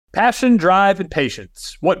Passion, drive, and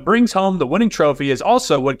patience. What brings home the winning trophy is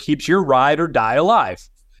also what keeps your ride or die alive.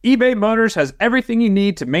 eBay Motors has everything you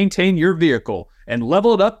need to maintain your vehicle and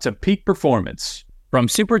level it up to peak performance. From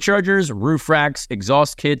superchargers, roof racks,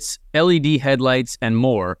 exhaust kits, LED headlights, and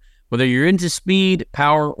more, whether you're into speed,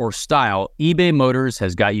 power, or style, eBay Motors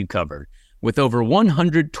has got you covered. With over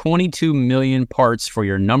 122 million parts for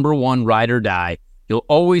your number one ride or die, you'll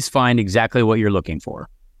always find exactly what you're looking for.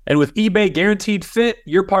 And with eBay Guaranteed Fit,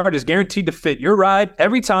 your part is guaranteed to fit your ride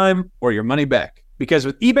every time or your money back. Because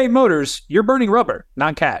with eBay Motors, you're burning rubber,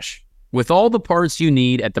 not cash. With all the parts you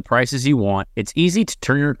need at the prices you want, it's easy to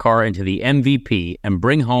turn your car into the MVP and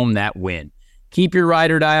bring home that win. Keep your ride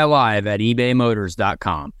or die alive at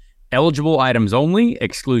ebaymotors.com. Eligible items only,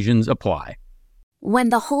 exclusions apply. When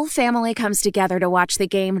the whole family comes together to watch the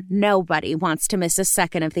game, nobody wants to miss a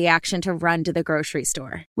second of the action to run to the grocery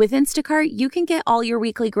store. With Instacart, you can get all your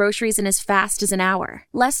weekly groceries in as fast as an hour.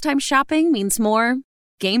 Less time shopping means more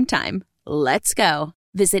game time. Let's go.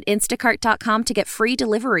 Visit instacart.com to get free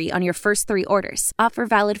delivery on your first 3 orders. Offer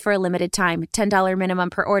valid for a limited time. $10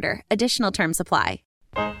 minimum per order. Additional terms apply.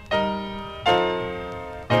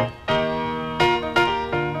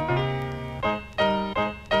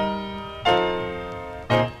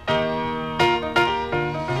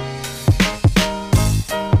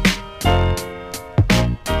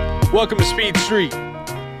 Welcome to Speed Street.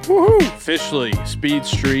 Woohoo! Officially, Speed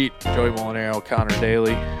Street. Joey Molinaro, Connor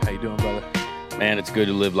Daly. How you doing, brother? Man, it's good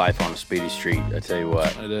to live life on a speedy street. I tell you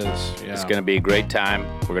what. It is, yeah. It's going to be a great time.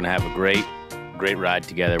 We're going to have a great ride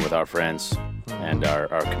together with our friends and our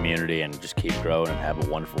community and just keep growing and have a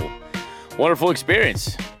wonderful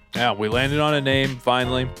experience. Yeah, we landed on a name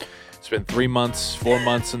finally. It's been 3 months, 4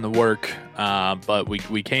 months in the work, but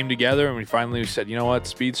we came together and we finally said, you know what,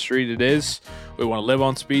 Speed Street it is. We want to live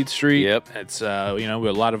on Speed Street. Yep. It's, we have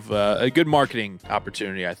a lot of a good marketing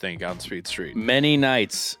opportunity, I think, on Speed Street. Many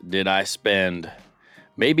nights did I spend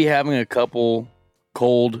maybe having a couple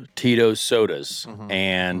cold Tito's sodas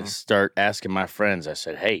and start asking my friends. I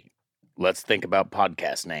said, hey, let's think about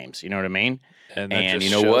podcast names. You know what I mean? And that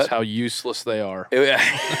just shows how useless they are.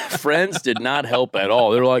 Friends did not help at all.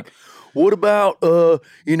 They're like, what about,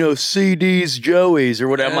 CDs Joey's or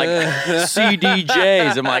whatever? I'm like,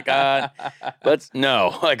 CDJs. I'm like,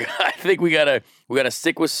 no. Like, I think we gotta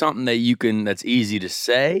stick with something that's easy to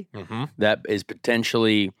say, that is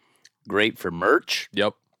potentially great for merch.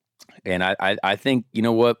 Yep. And I think, you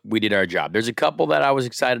know what, we did our job. There's a couple that I was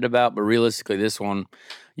excited about, but realistically, this one,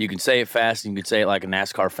 you can say it fast, and you can say it like a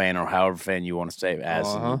NASCAR fan or however fan you want to say it as,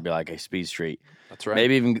 and be like, hey, Speed Street. That's right.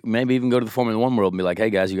 Maybe even go to the Formula One world and be like, hey,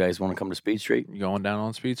 guys, you guys want to come to Speed Street? You're going down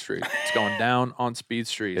on Speed Street. It's going down on Speed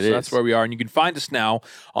Street. So that's where we are. And you can find us now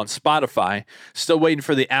on Spotify. Still waiting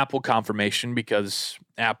for the Apple confirmation because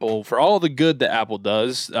Apple, for all the good that Apple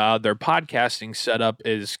does, their podcasting setup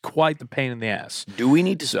is quite the pain in the ass. Do we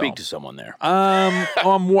need to speak to someone there?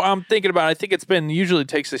 I'm thinking about it. I think usually it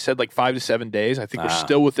takes, they said, like 5 to 7 days. I think we're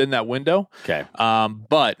still within that window. Okay.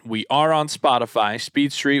 But we are on Spotify,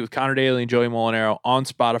 Speed Street with Connor Daly and Joey Molinaro on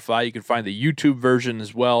Spotify. You can find the YouTube version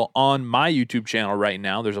as well on my YouTube channel right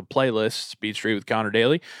now. There's a playlist, Speed Street with Connor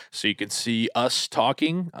Daly, so you can see us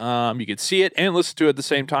talking. You can see it and listen to it at the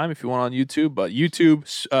same time if you want on YouTube. But YouTube,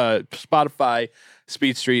 Spotify,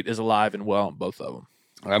 Speed Street is alive and well on both of them.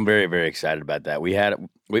 I'm very, very excited about that. We've had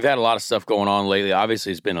a lot of stuff going on lately.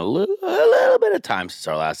 Obviously, it's been a little bit of time since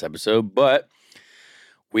our last episode, but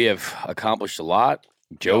we have accomplished a lot.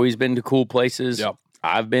 Joey's been to cool places. Yep.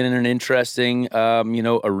 I've been in an interesting,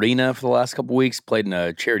 arena for the last couple of weeks. Played in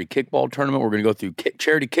a charity kickball tournament. We're going to go through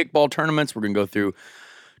charity kickball tournaments. We're going to go through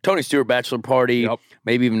Tony Stewart bachelor party,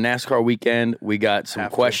 maybe even NASCAR weekend. We got some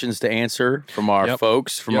questions to answer from our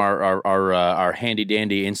folks, from our handy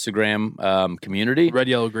dandy Instagram community. Red,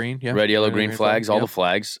 yellow, green. Yeah. Red, yellow, green flags, all the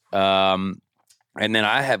flags. And then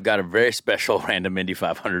I have got a very special random Indy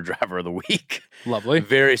 500 driver of the week. Lovely.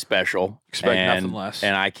 Very special. Expect nothing less.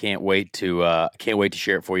 And I can't wait to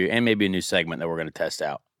share it for you, and maybe a new segment that we're going to test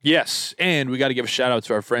out. Yes, and we got to give a shout out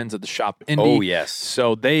to our friends at the Shop Indy. Oh, yes.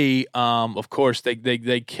 So they, of course, they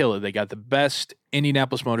kill it. They got the best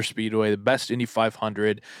Indianapolis Motor Speedway, the best Indy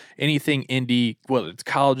 500, anything Indy, well, it's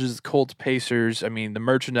colleges, Colts, Pacers. I mean, the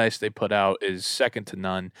merchandise they put out is second to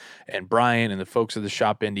none. And Brian and the folks at the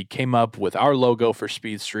Shop Indy came up with our logo for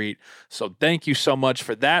Speed Street. So thank you so much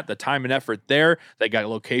for that, the time and effort there. They got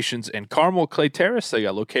locations in Carmel, Clay Terrace. They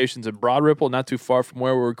got locations in Broad Ripple, not too far from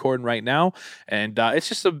where we're recording right now. And it's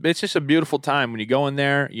just a beautiful time. When you go in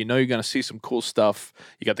there, you know you're going to see some cool stuff.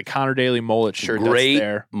 You got the Connor Daly mullet shirt that's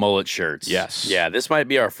there. Mullet shirts. Yes. Yeah, this might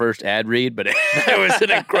be our first ad read, but it was an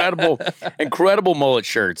incredible mullet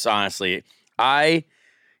shirts, honestly. I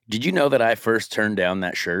Did you know that I first turned down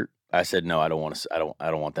that shirt? I said no, I don't want to. I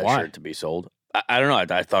don't want that shirt to be sold. I don't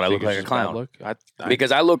know. I thought I looked like a clown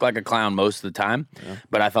because I look like a clown most of the time. Yeah.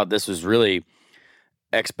 But I thought this was really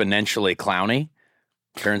exponentially clowny.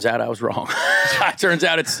 Turns out I was wrong. Turns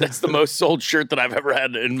out it's the most sold shirt that I've ever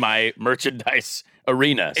had in my merchandise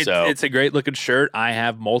arena. So it's a great looking shirt. I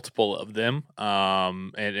have multiple of them.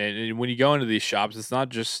 And when you go into these shops, it's not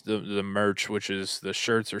just the merch, which is the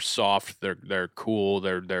shirts are soft. They're cool.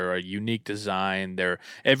 They're a unique design. They're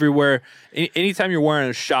everywhere. Anytime you're wearing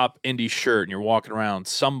a shop Indy shirt and you're walking around,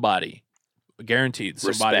 somebody guaranteed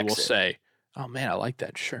somebody will say, "Oh man, I like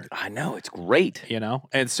that shirt." I know, it's great.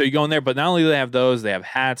 And so you go in there, but not only do they have those, they have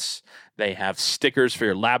hats, they have stickers for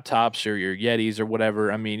your laptops or your Yetis or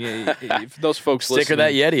whatever. I mean, if those folks sticker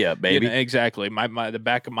that Yeti up, baby. Exactly. The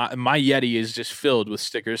back of my Yeti is just filled with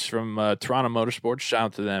stickers from Toronto Motorsports. Shout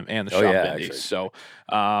out to them and the shop Indies. So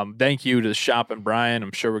thank you to the shop and Brian.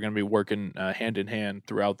 I'm sure we're going to be working hand in hand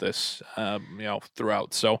throughout this,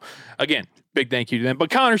 throughout. So again, big thank you to them.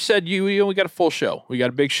 But Connor said we got a full show. We got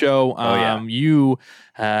a big show.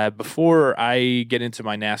 Before I get into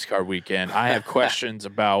my NASCAR weekend, I have questions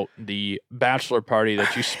about the bachelor party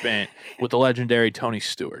that you spent with the legendary Tony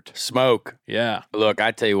Stewart. Smoke. Yeah. Look,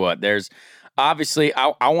 I tell you what, there's obviously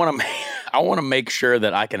I want to make sure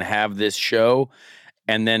that I can have this show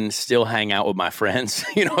and then still hang out with my friends,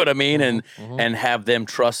 you know what I mean? And have them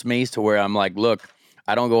trust me to where I'm like, look,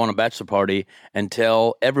 I don't go on a bachelor party and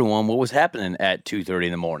tell everyone what was happening at 2:30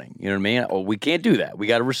 in the morning. You know what I mean? Oh, we can't do that. We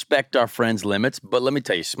got to respect our friends' limits. But let me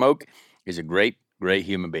tell you, Smoke is a great, great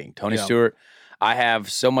human being. Tony Stewart, I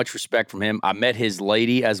have so much respect from him. I met his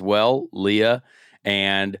lady as well, Leah,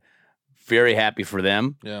 and very happy for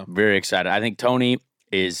them. Yeah. Very excited. I think Tony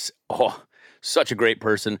is such a great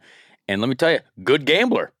person. And let me tell you, good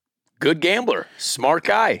gambler. Good gambler, smart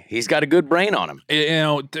guy. He's got a good brain on him.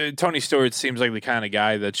 Tony Stewart seems like the kind of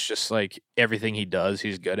guy that's just like everything he does,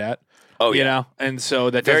 he's good at. Oh, yeah. And so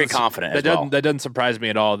that very confident. That doesn't surprise me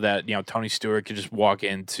at all. That Tony Stewart could just walk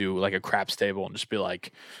into like a craps table and just be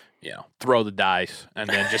like, throw the dice, and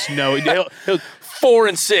then just know he'll 4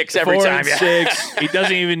 and 6 every time. 4 and 6. He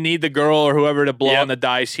doesn't even need the girl or whoever to blow on the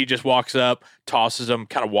dice. He just walks up, tosses them,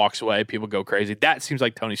 kind of walks away. People go crazy. That seems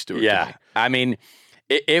like Tony Stewart. Yeah, to me. I mean.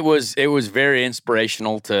 It was very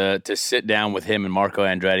inspirational to sit down with him and Marco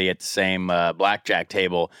Andretti at the same blackjack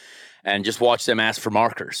table and just watch them ask for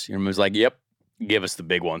markers. It was like, yep, give us the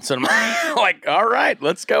big ones. And I'm like, all right,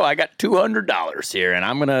 let's go. I got $200 here, and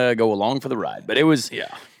I'm going to go along for the ride. But it was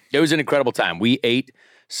an incredible time. We ate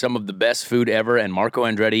some of the best food ever, and Marco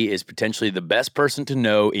Andretti is potentially the best person to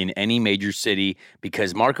know in any major city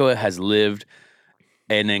because Marco has lived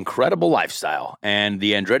an incredible lifestyle, and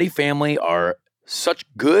the Andretti family are such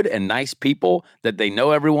good and nice people that they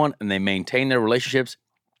know everyone and they maintain their relationships.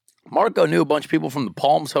 Marco knew a bunch of people from the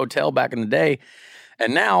Palms Hotel back in the day,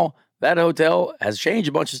 and now that hotel has changed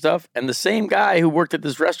a bunch of stuff, and the same guy who worked at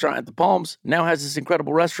this restaurant at the Palms now has this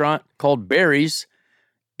incredible restaurant called Barry's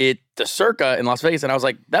at the Circa in Las Vegas, and I was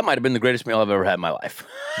like, that might have been the greatest meal I've ever had in my life.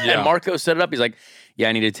 Yeah. And Marco set it up. He's like, yeah,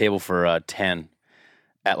 I need a table for 10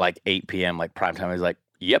 at like 8 p.m., like prime time. I was like,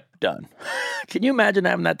 yep, done. Can you imagine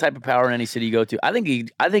having that type of power in any city you go to? I think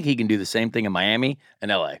he can do the same thing in Miami and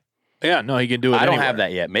LA. Yeah, no, he can do it. I don't have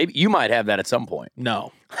that yet. Maybe you might have that at some point.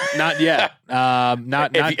 No, not yet.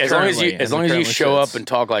 Not as long as you show up and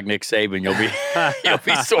talk like Nick Saban, you'll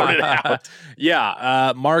be sorted out.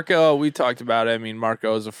 Yeah, Marco, we talked about it. I mean,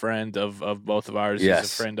 Marco is a friend of both of ours. Yes.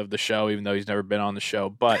 He's a friend of the show, even though he's never been on the show.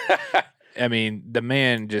 But I mean, the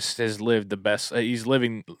man just has lived the best. He's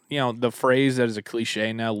living, the phrase that is a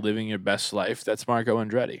cliche now, living your best life. That's Marco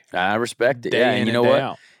Andretti. I respect it. Yeah, and you know what?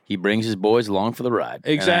 Out. He brings his boys along for the ride.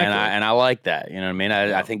 Exactly. And I like that. You know what I mean?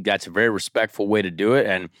 I think that's a very respectful way to do it.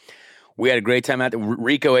 And we had a great time out there.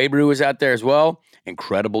 Rico Abreu was out there as well.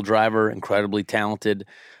 Incredible driver, incredibly talented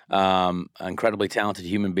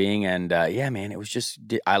human being. And man, it was just,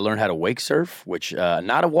 I learned how to wake surf, which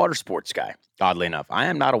not a water sports guy. Oddly enough, I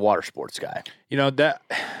am not a water sports guy.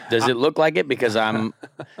 Does it look like it because I'm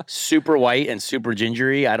super white and super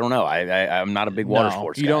gingery? I don't know. I'm not a big water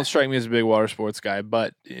sports guy. You don't strike me as a big water sports guy,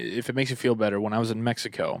 but if it makes you feel better, when I was in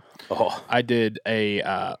Mexico, I did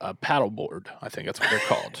a paddle board. I think that's what they're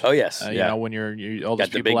called. Oh, yes. When you're all got those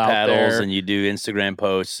the people big out paddles there. And you do Instagram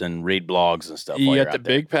posts and read blogs and stuff. You got the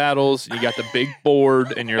big paddles, you got the big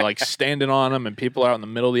board, and you're like standing on them, and people are out in the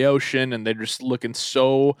middle of the ocean, and they're just looking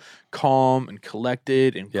so calm and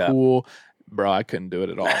collected and cool. Bro, I couldn't do it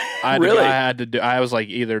at all. I was like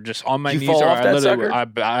either just on my knees or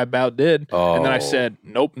I about did. Oh. And then I said,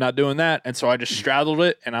 nope, not doing that. And so I just straddled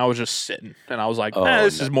it and I was just sitting. And I was like,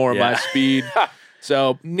 this is more of my speed.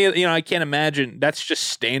 So, I can't imagine. That's just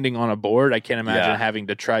standing on a board. I can't imagine having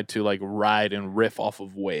to try to like ride and riff off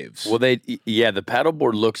of waves. Well, the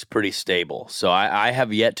paddleboard looks pretty stable. So I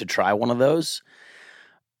have yet to try one of those.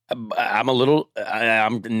 I'm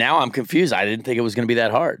confused. I didn't think it was going to be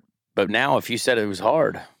that hard. But now, if you said it was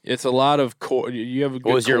hard, it's a lot of core. You have a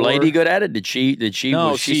good was your core. lady good at it? Did she?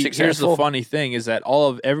 No, was she successful? Here's the funny thing: is that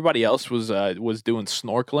everybody else was doing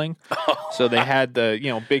snorkeling, so they had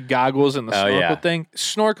the big goggles and the snorkel thing.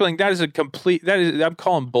 Snorkeling, that is I'm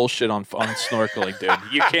calling bullshit on snorkeling, dude.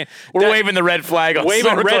 You can't. We're waving the red flag on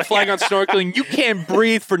snorkeling. You can't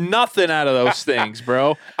breathe for nothing out of those things,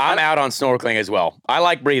 bro. I'm out on snorkeling as well. I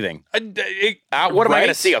like breathing. What am I going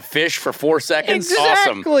to see? A fish for 4 seconds?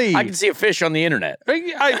 Exactly. Awesome. I can see a fish on the internet.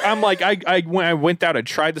 When I went out, I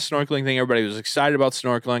tried the snorkeling thing. Everybody was excited about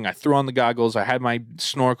snorkeling. I threw on the goggles. I had my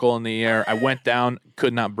snorkel in the air. I went down,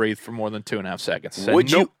 could not breathe for more than 2.5 seconds. Said,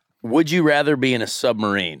 Would you rather be in a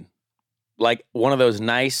submarine, like one of those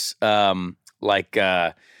nice,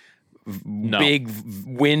 big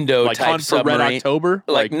window like type Hunt for submarine? Red October?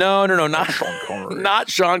 No, not Sean Connery. Not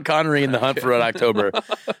Sean Connery in the Hunt for Red October,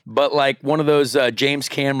 but like one of those James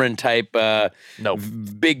Cameron type,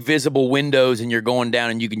 big visible windows, and you're going down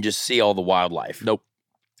and you can just see all the wildlife. Nope.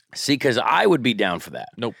 See, because I would be down for that.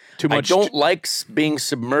 Nope. Too much. I don't like being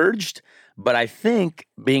submerged, but I think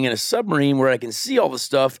being in a submarine where I can see all the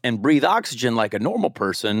stuff and breathe oxygen like a normal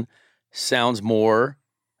person sounds more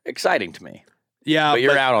exciting to me. Yeah, but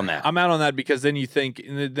you're out on that. I'm out on that because then you think,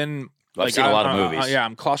 I've seen a lot of movies.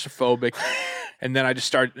 I'm claustrophobic, and then I just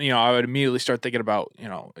start, I would immediately start thinking about,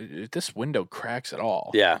 if this window cracks at all.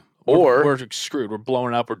 Yeah, we're screwed. We're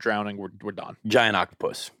blowing up. We're drowning. We're done. Giant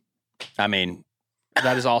octopus. I mean,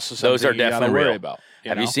 that is also something those are definitely worry real. About.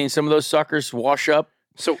 Have you seen some of those suckers wash up?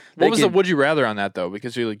 So what was the would you rather on that though?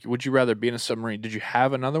 Because would you rather be in a submarine? Did you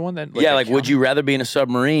have another one that? Would you rather be in a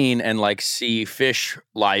submarine and see fish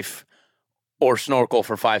life? Or snorkel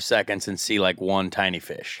for 5 seconds and see one tiny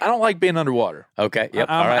fish. I don't like being underwater. Okay. Yep.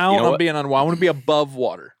 All right. I don't want being underwater. I want to be above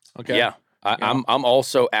water. Okay. Yeah. I'm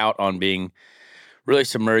also out on being really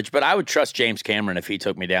submerged, but I would trust James Cameron if he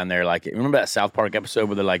took me down there. Remember that South Park episode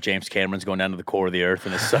where they're James Cameron's going down to the core of the earth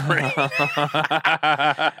in a submarine?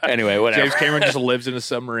 Anyway, whatever. James Cameron just lives in a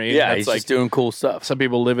submarine. Yeah, he's just doing cool stuff. Some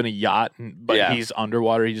people live in a yacht, but he's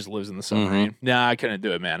underwater. He just lives in the submarine. Mm-hmm. Nah, I couldn't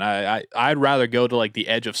do it, man. I'd rather go to the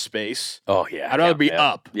edge of space. Oh yeah, I'd rather be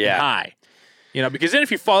up and high. Because then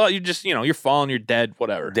if you fall out, you just you're falling, you're dead,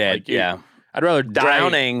 whatever. Dead. I'd rather die.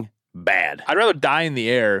 Drowning. Bad. I'd rather die in the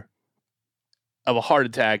air of a heart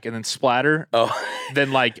attack and then splatter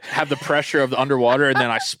than have the pressure of the underwater and then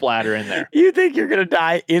I splatter in there. You think you're going to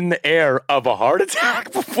die in the air of a heart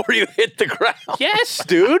attack before you hit the ground? Yes,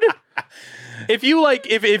 dude. If you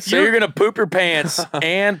so you're going to poop your pants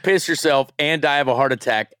and piss yourself and die of a heart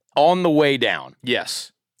attack on the way down.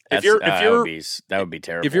 Yes. That would be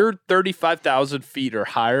terrible. If you're 35,000 feet or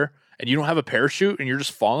higher and you don't have a parachute and you're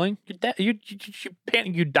just falling, you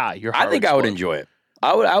panic, you die. I think I would enjoy it.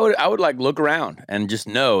 I would look around and just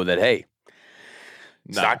know that, hey,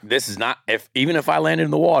 this is not, even if I landed in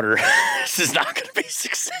the water, this is not going to be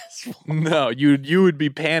successful. No, you would be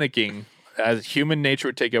panicking as human nature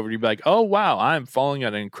would take over. You'd be like, oh wow, I'm falling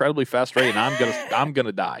at an incredibly fast rate and I'm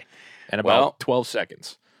gonna die in about 12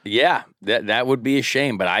 seconds. Yeah, that would be a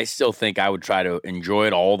shame, but I still think I would try to enjoy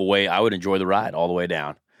it all the way. I would enjoy the ride all the way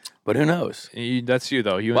down. But who knows? That's you,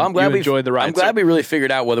 though. I'm glad you enjoyed the ride. I'm glad we really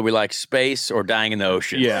figured out whether we like space or dying in the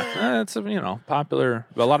ocean. Yeah, that's popular.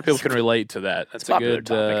 A lot of people can relate to that. That's a good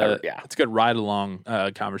topic. It's a good ride along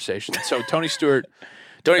conversation. So Tony Stewart,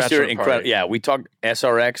 incredible. Yeah, we talked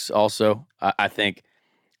SRX also. I think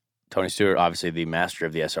Tony Stewart, obviously the master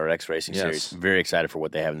of the SRX racing series. Very excited for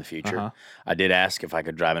what they have in the future. Uh-huh. I did ask if I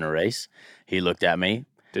could drive in a race. He looked at me.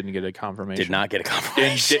 Didn't get a confirmation. Did not get a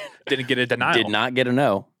confirmation. Didn't get a denial. Did not get a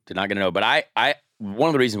no. Did not get a no. But I one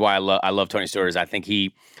of the reasons why I love Tony Stewart is I think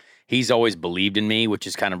he's always believed in me, which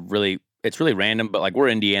is kind of really random, but we're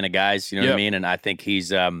Indiana guys, you know what I mean? And I think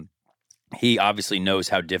he obviously knows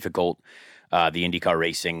how difficult the IndyCar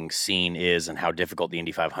racing scene is and how difficult the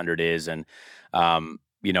Indy 500 is. And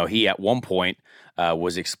he at one point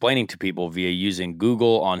was explaining to people via using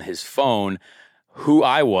Google on his phone who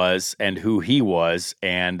I was and who he was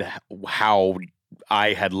and how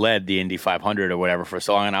I had led the Indy 500 or whatever for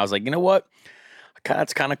so long. And I was like, you know what?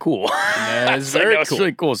 That's kind of cool. That's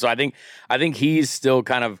really cool. So I think he's still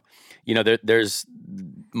kind of, there's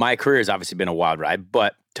my career has obviously been a wild ride,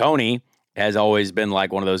 but Tony has always been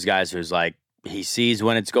like one of those guys who's like, he sees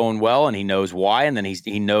when it's going well and he knows why. And then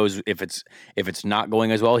he knows if it's not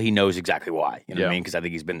going as well, he knows exactly why, you know what I mean? Cause I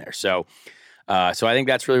think he's been there. So I think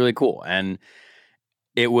that's really, really cool. And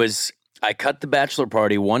I cut the bachelor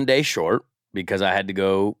party one day short because I had to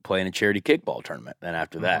go play in a charity kickball tournament. Then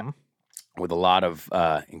after that, with a lot of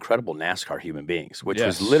incredible NASCAR human beings, which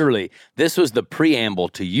was literally, this was the preamble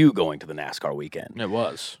to you going to the NASCAR weekend. It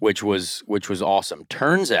was. Which was awesome.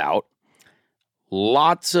 Turns out,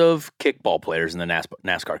 lots of kickball players in the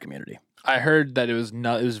NASCAR community. I heard that it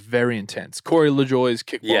was very intense. Corey LaJoie's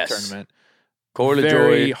kickball tournament. Corey LaJoie.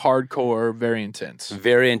 Very hardcore, very intense.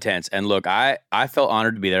 Very intense. And look, I felt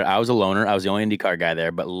honored to be there. I was a loner. I was the only IndyCar guy there,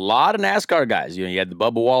 but a lot of NASCAR guys. You had the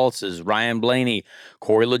Bubba Wallaces, Ryan Blaney,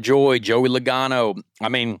 Corey LaJoie, Joey Logano. I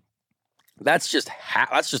mean, that's just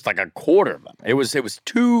like a quarter of them. It was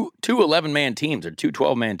two 11-man teams or two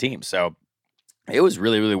 12-man teams. So it was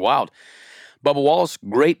really, really wild. Bubba Wallace,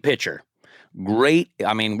 great pitcher. Great.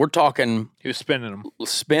 I mean, we're talking. He was spinning them.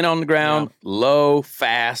 Spin on the ground, low,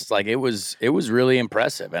 fast. Like it was really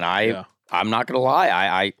impressive. And I'm not gonna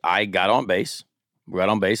lie. I got on base. We got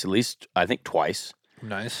on base at least I think twice.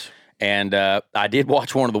 Nice. And I did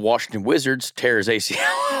watch one of the Washington Wizards tear his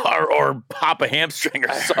ACL or pop a hamstring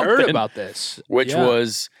or something. I heard about this. Which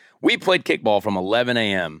was, we played kickball from 11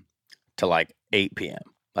 a.m. to like 8 p.m.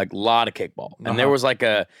 Like a lot of kickball. And there was like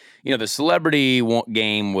the celebrity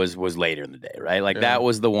game was later in the day, right? Like that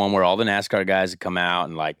was the one where all the NASCAR guys would come out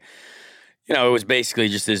and like, it was basically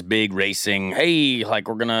just this big racing, hey, like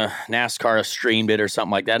we're going to NASCAR streamed it or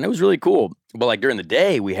something like that. And it was really cool. But like during the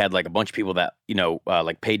day, we had like a bunch of people that,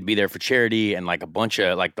 like paid to be there for charity and like a bunch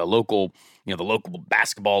of like the local, the local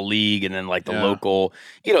basketball league and then like the local,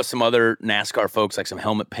 some other NASCAR folks, like some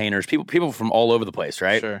helmet painters, people from all over the place,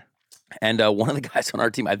 right? Sure. And one of the guys on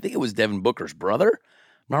our team, I think it was Devin Booker's brother.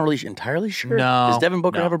 I'm not really entirely sure. No. Does Devin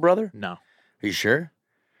Booker have a brother? No. Are you sure?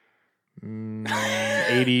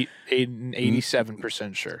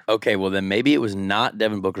 87% sure. Okay, well then maybe it was not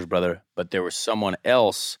Devin Booker's brother, but there was someone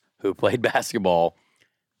else who played basketball.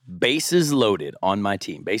 Bases loaded on my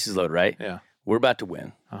team. Bases loaded, right? Yeah. We're about to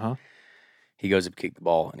win. Uh-huh. He goes to kick the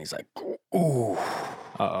ball, and he's like, ooh.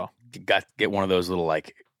 Uh-oh. Get one of those little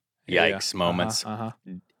like yikes moments.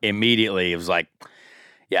 Immediately, it was like,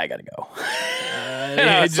 yeah, I got to go. And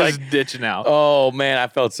I was just like, ditching out. Oh, man, I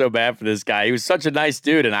felt so bad for this guy. He was such a nice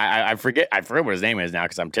dude, and I forget what his name is now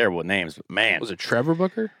because I'm terrible with names. But man. Was it Trevor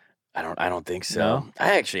Booker? I don't think so. No?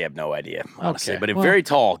 I actually have no idea, honestly. Okay. But a very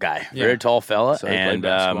tall guy, very tall fella. So he played and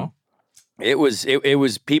basketball. It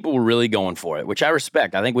was people were really going for it, which I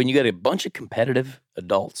respect. I think when you get a bunch of competitive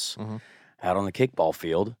adults out on the kickball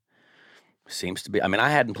field, seems to be. I mean, I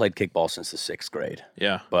hadn't played kickball since the 6th grade.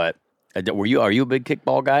 Yeah, but are you a big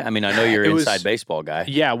kickball guy? I mean, I know you're an inside baseball guy.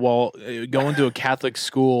 Yeah, well, going to a Catholic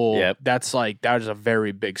school, Yep. that is a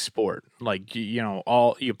very big sport. Like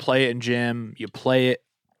you play it in gym, you play it,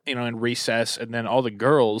 in recess, and then all the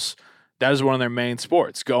girls. That is one of their main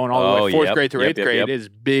sports. Going all the way 4th grade through 8th grade, it is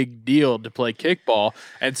big deal to play kickball.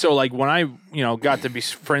 And so, like, when I, got to be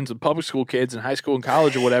friends with public school kids in high school and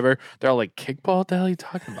college or whatever, they're all like, kickball? What the hell are you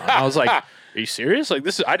talking about? And I was like, are you serious? Like,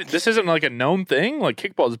 this isn't like a known thing? Like,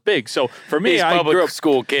 kickball is big. So, for me, I grew up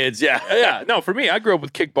school kids, yeah. No, for me, I grew up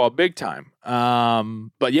with kickball big time.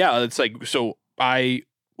 But, yeah, it's like, so I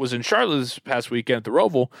was in Charlotte this past weekend at the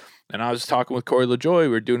Roval, and I was talking with Corey LaJoie. We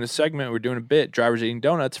were doing a segment. We were doing a bit. Drivers Eating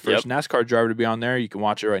Donuts. First NASCAR driver to be on there. You can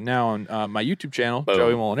watch it right now on my YouTube channel,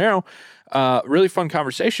 Joey Molinaro. Really fun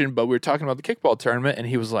conversation, but we were talking about the kickball tournament, and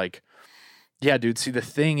he was like, yeah, dude, see, the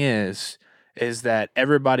thing is that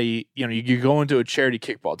everybody, you go into a charity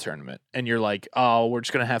kickball tournament, and you're like, oh, we're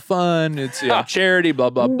just going to have fun. It's charity, blah,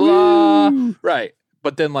 blah, blah. Right.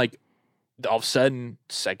 But then, like, all of a sudden,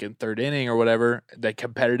 2nd, 3rd inning or whatever, the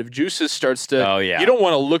competitive juices starts to. Oh yeah, you don't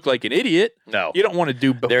want to look like an idiot. No, you don't want to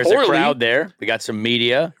do. There's a crowd there. We got some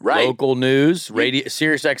media, right? Local news, radio.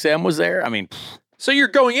 Sirius XM was there. I mean, so you're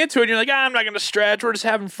going into it, and you're like, I'm not going to stretch. We're just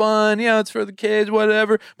having fun. It's for the kids,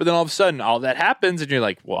 whatever. But then all of a sudden, all that happens, and you're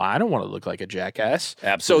like, well, I don't want to look like a jackass.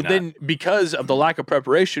 Absolutely. So then, because of the lack of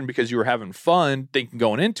preparation, because you were having fun, thinking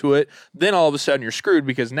going into it, then all of a sudden you're screwed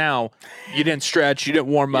because now you didn't stretch, you didn't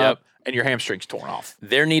warm up. And your hamstring's torn off.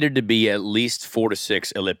 There needed to be at least 4 to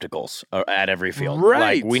 6 ellipticals at every field.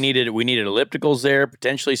 Right. Like we needed ellipticals there,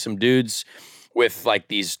 potentially some dudes with like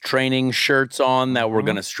these training shirts on that were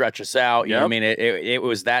going to stretch us out. You know what I mean? It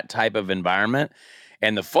was that type of environment.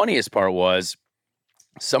 And the funniest part was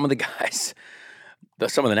some of the guys,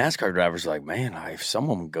 some of the NASCAR drivers were like, man, if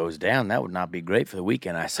someone goes down, that would not be great for the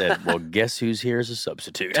weekend. I said, well, guess who's here as a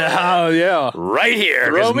substitute? Oh, yeah. Right here.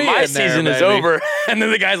 Throw me my in season there, is over. And then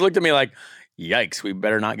the guys looked at me like, yikes, we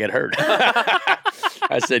better not get hurt.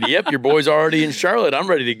 I said, yep, your boy's already in Charlotte. I'm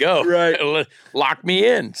ready to go. Right. Lock me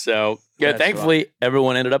in. So, yeah, That's thankfully,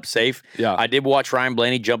 everyone ended up safe. Yeah. I did watch Ryan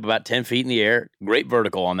Blaney jump about 10 feet in the air. Great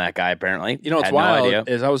vertical on that guy, apparently. You know what's Had no wild idea.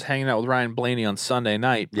 is I was hanging out with Ryan Blaney on Sunday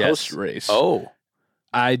night post-race. Oh.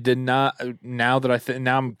 I did not, now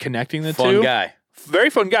I'm connecting the two. Fun guy. Very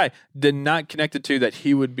fun guy. Did not connect the two that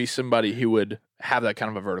he would be somebody who would have that kind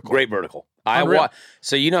of a vertical. Great vertical.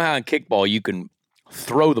 So you know how in kickball you can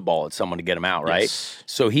throw the ball at someone to get them out, right? Yes.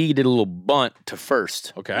 So he did a little bunt to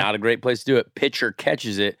first. Okay. Not a great place to do it. Pitcher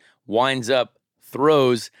catches it, winds up,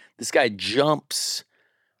 throws. This guy jumps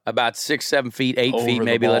about 6, 7 feet, 8 Over feet, the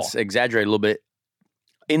maybe. ball. Let's exaggerate a little bit.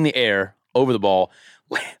 In the air, over the ball,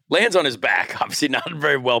 lands on his back. Obviously not a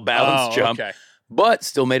very well balanced jump, Okay. but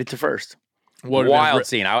still made it to first. Would've been Wild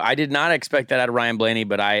scene. I did not expect that out of Ryan Blaney,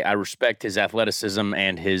 but I respect his athleticism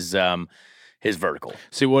and his vertical.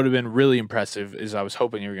 See, what would have been really impressive is I was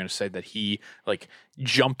hoping you were going to say that he like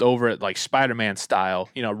jumped over it like Spider-Man style,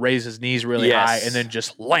 raised his knees really high and then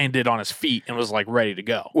just landed on his feet and was like ready to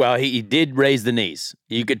go. Well, he did raise the knees.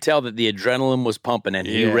 You could tell that the adrenaline was pumping and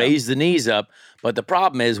he raised the knees up. But the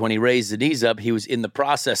problem is when he raised the knees up, he was in the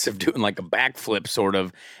process of doing like a backflip sort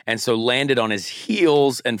of, and so landed on his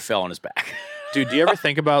heels and fell on his back. Dude, do you ever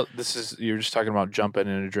think about this? You were just talking about jumping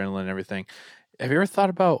and adrenaline and everything. Have you ever thought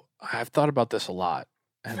about? I've thought about this a lot,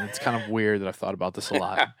 and it's kind of weird that I've thought about this a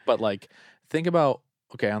lot. But like, think about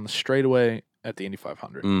on the straightaway at the Indy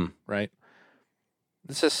 500, right?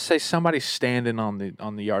 Let's just say somebody's standing on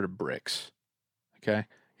the yard of bricks. Okay,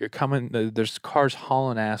 you're coming. There's cars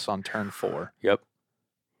hauling ass on turn 4. Yep.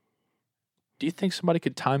 Do you think somebody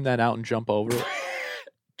could time that out and jump over it?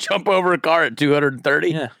 Jump over a car at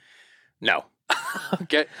 230? Yeah. No.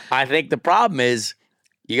 Okay. I think the problem is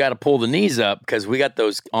you got to pull the knees up because we got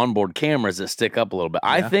those onboard cameras that stick up a little bit.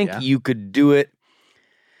 I think you could do it.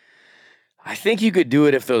 I think you could do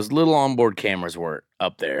it if those little onboard cameras were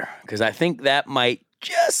up there because I think that might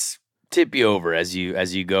just tip you over as you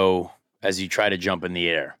try to jump in the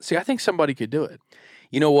air. See, I think somebody could do it.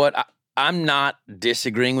 You know what? I'm not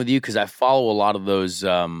disagreeing with you because I follow a lot of those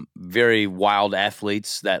very wild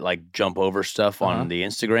athletes that like jump over stuff on the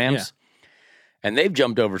Instagrams. Yeah. And they've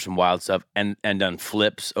jumped over some wild stuff and done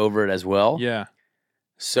flips over it as well. Yeah.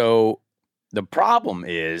 So the problem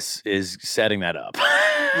is setting that up.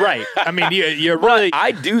 Right. I mean, you're really.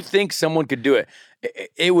 I do think someone could do it.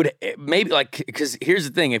 It would maybe like because here's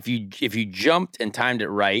the thing: if you jumped and timed it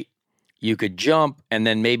right, you could jump and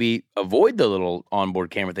then maybe avoid the little onboard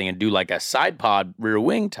camera thing and do like a side pod rear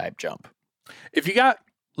wing type jump. If you got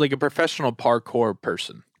like a professional parkour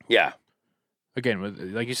person. Yeah.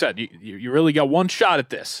 Again, like you said, you really got one shot at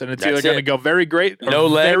this, and it's That's either going to it. go very great or No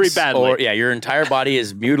legs, very badly. or your entire body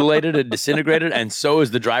is mutilated and disintegrated, and so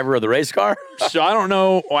is the driver of the race car. So I don't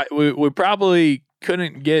know. We probably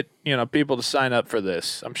couldn't get people to sign up for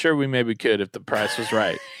this. I'm sure we maybe could if the price was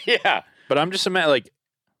right. Yeah, but I'm just I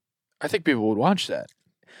think people would watch that.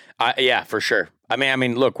 Yeah, for sure. I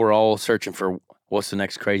mean, look, we're all searching for what's the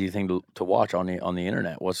next crazy thing to watch on the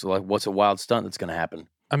internet. What's a wild stunt that's going to happen?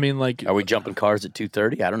 I mean, like, are we jumping cars at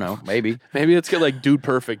 230? I don't know. Maybe. Maybe let's get like Dude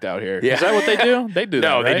Perfect out here. Yeah. Is that what they do? They do that,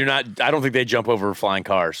 No, right? they do not. I don't think they jump over flying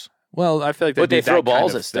cars. Well, I feel like But they do throw that kind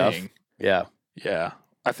balls of at stuff. thing. Yeah. Yeah.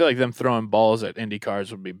 I feel like them throwing balls at Indy cars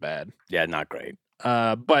would be bad. Yeah, not great.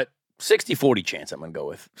 But 60-40 chance I'm going to go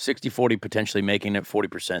with. 60-40 potentially making it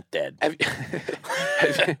 40% dead.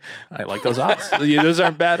 I like those odds. Those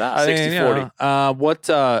aren't bad odds.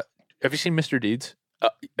 60-40. Have you seen Mr. Deeds?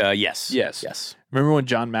 Yes. Yes. Remember when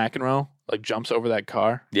John McEnroe jumps over that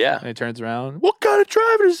car? Yeah. And he turns around. What kind of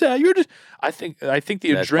driver is that? You're just. I think the That's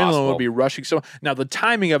adrenaline possible. would be rushing. So now the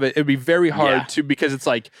timing of it'd be very hard Yeah. to because it's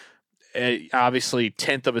like obviously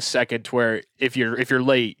 1/10 of a second. To where if you're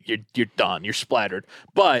late, you're done. You're splattered.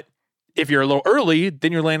 But if you're a little early,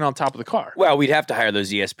 then you're laying on top of the car. Well, we'd have to hire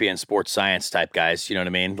those ESPN sports science type guys, you know what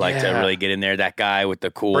I mean? Like to really get in there. That guy with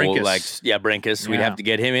the cool, Brinkus. Brinkus. We'd Yeah. have to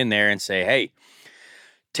get him in there and say, hey,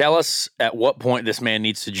 tell us at what point this man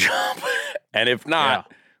needs to jump. And if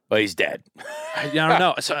not, well, he's dead. I don't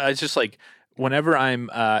know. So it's just like whenever I'm,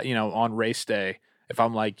 on race day,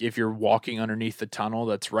 if you're walking underneath the tunnel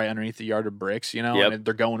that's right underneath the yard of bricks, and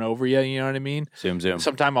they're going over you, you know what I mean? Zoom.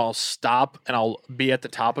 Sometime I'll stop and I'll be at the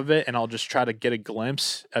top of it and I'll just try to get a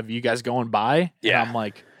glimpse of you guys going by. Yeah. And I'm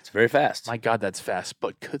like, It's very fast. my God, that's fast.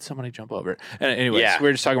 But could somebody jump over it? And anyways, Yeah. we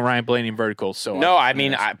were just talking Ryan Blaney and verticals. So No, I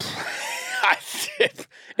mean,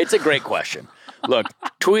 it's a great question. Look,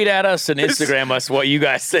 tweet at us and Instagram us what you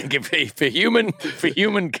guys think. If a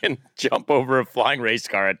human can jump over a flying race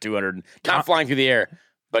car at 200, not flying through the air,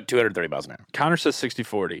 but 230 miles an hour. Connor says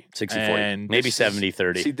 60-40. 60-40. Maybe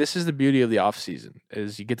 70-30. See, this is the beauty of the off season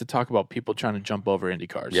is you get to talk about people trying to jump over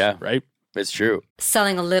IndyCars. Yeah. Right? It's true.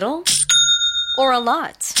 Selling a little or a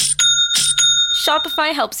lot?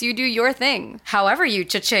 Shopify helps you do your thing, however you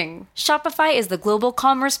cha-ching. Shopify is the global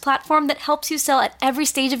commerce platform that helps you sell at every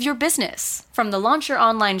stage of your business. From the launch your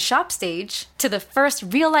online shop stage, to the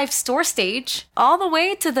first real-life store stage, all the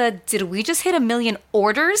way to the did we just hit 1 million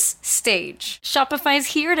orders stage. Shopify's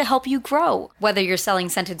here to help you grow. Whether you're selling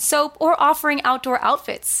scented soap or offering outdoor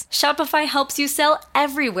outfits, Shopify helps you sell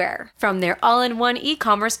everywhere. From their all-in-one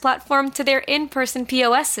e-commerce platform to their in-person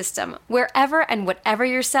POS system, wherever and whatever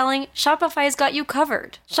you're selling, Shopify's got you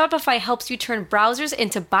covered. Shopify helps you turn browsers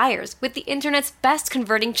into buyers with the internet's best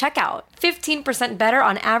converting checkout. 15% better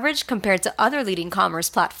on average compared to other leading commerce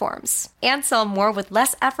platforms. And sell more with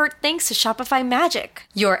less effort thanks to Shopify Magic,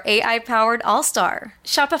 your AI-powered all-star.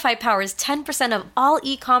 Shopify powers 10% of all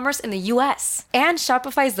e-commerce in the US. And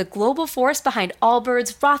Shopify is the global force behind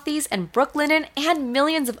Allbirds, Rothy's, and Brooklinen, and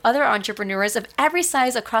millions of other entrepreneurs of every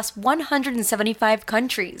size across 175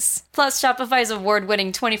 countries. Plus, Shopify's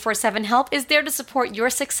award-winning 24/7 help is there to support your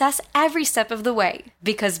success every step of the way.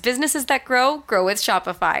 Because businesses that grow, grow with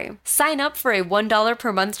Shopify. Sign up for a $1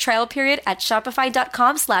 per month trial period at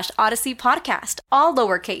shopify.com/Odyssey Podcast, all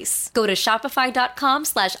lowercase. Go to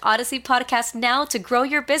shopify.com/Odyssey Podcast now to grow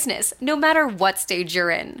your business, no matter what stage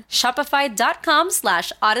you're in.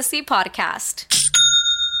 Shopify.com/Odyssey Podcast.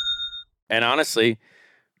 And honestly,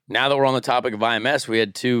 now that we're on the topic of IMS, we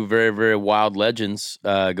had two very, very wild legends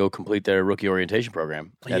go complete their rookie orientation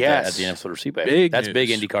program at the Indianapolis Motor Speedway. That's news. big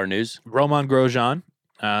IndyCar news. Roman Grosjean,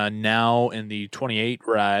 now in the 28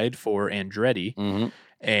 ride for Andretti,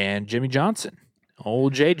 and Jimmie Johnson,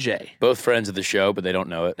 old JJ. Both friends of the show, but they don't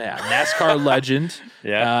know it. Yeah, NASCAR legend.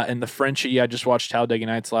 Yeah. And the Frenchie, I just watched Talladega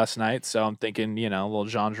Nights last night, so I'm thinking, little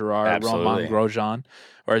Jean Girard, Absolutely. Roman Grosjean,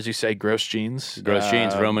 or as you say, Gross Jeans.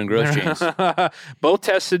 Roman Gross Jeans. Both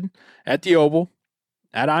tested at the Oval,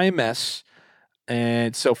 at IMS.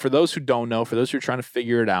 And so for those who don't know, for those who are trying to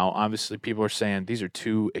figure it out, obviously people are saying these are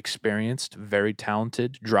two experienced, very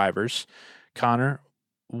talented drivers. Connor,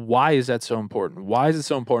 why is that so important? Why is it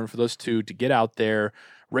so important for those two to get out there,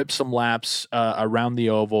 rip some laps around the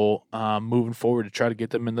Oval, moving forward to try to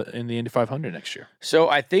get them in the Indy 500 next year? So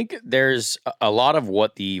I think there's a lot of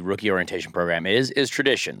what the rookie orientation program is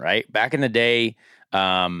tradition, right? Back in the day,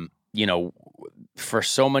 for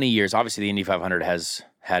so many years, obviously the Indy 500 has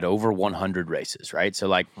had over 100 races, right? So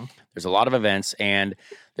there's a lot of events, and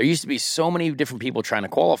there used to be so many different people trying to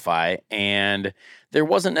qualify, and there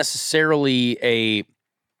wasn't necessarily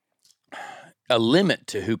a limit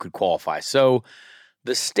to who could qualify. So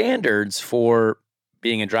the standards for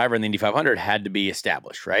being a driver in the Indy 500 had to be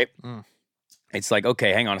established, right? It's like,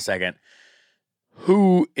 okay, hang on a second.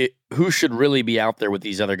 Who should really be out there with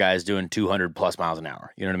these other guys doing 200 plus miles an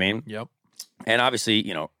hour? You know what I mean? Yep. And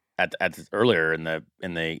obviously, at earlier in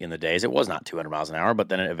the days, it was not 200 miles an hour, but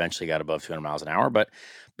then it eventually got above 200 miles an hour. But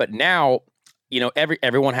now,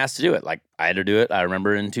 everyone has to do it. Like I had to do it. I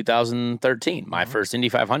remember in 2013, my first Indy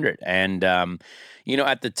 500, and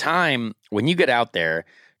at the time when you get out there,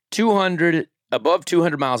 above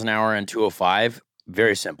 200 miles an hour and 205,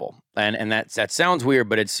 very simple. And that sounds weird,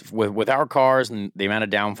 but it's with our cars and the amount of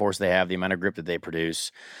downforce they have, the amount of grip that they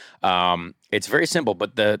produce. It's very simple,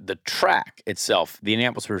 but the track itself, the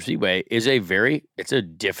Indianapolis Motor Speedway, it's a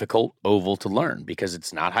difficult oval to learn because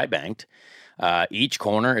it's not high banked. Each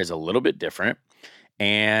corner is a little bit different.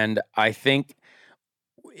 And I think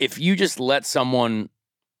if you just let someone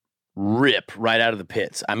rip right out of the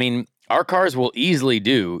pits, I mean, our cars will easily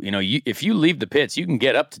do, if you leave the pits, you can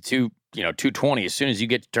get up to 220 as soon as you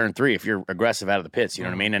get to turn 3 if you're aggressive out of the pits, you know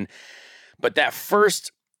what I mean? But that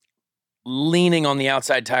first leaning on the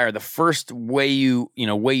outside tire, the first way you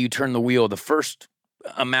turn the wheel, the first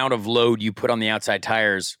amount of load you put on the outside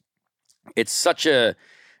tires, it's such a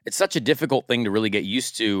difficult thing to really get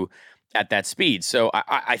used to at that speed. So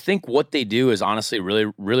I think what they do is honestly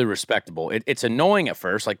really, really respectable. It's annoying at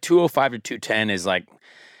first, like 205 to 210 is like,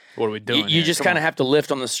 what are we doing? You just kind of have to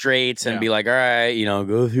lift on the straights and be like, all right,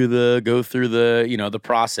 go through the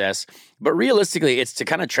process. But realistically, it's to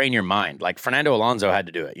kind of train your mind. Like Fernando Alonso had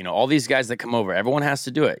to do it. All these guys that come over, everyone has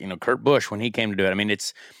to do it. Kurt Busch, when he came to do it. I mean,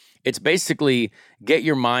 it's basically get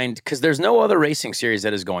your mind, because there's no other racing series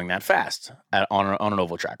that is going that fast on an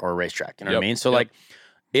oval track or a racetrack. You know what I mean? So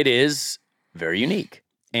it is very unique.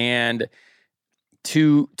 And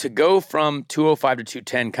to go from 205 to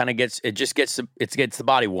 210 kind of gets the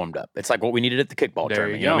body warmed up. It's like what we needed at the kickball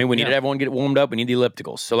tournament. You know what I mean? We needed everyone to get warmed up. We need the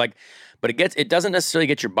ellipticals. So but it doesn't necessarily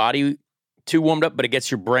get your body too warmed up, but it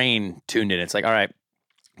gets your brain tuned in. It's like, all right,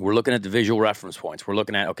 We're looking at the visual reference points. We're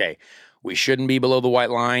looking at, okay, we shouldn't be below the white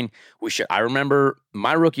line. I remember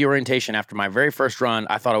my rookie orientation after my very first run,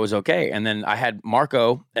 I thought it was okay. And then I had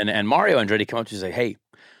Marco and Mario Andretti come up to me and say, hey,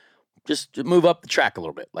 just move up the track a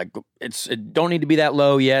little bit. Like it don't need to be that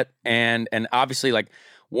low yet. And obviously, like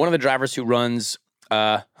one of the drivers who runs,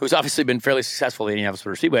 who's obviously been fairly successful at the Indianapolis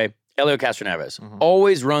Motor Speedway, Elio Castroneves,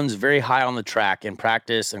 always runs very high on the track in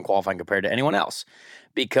practice and qualifying compared to anyone else,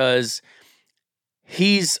 because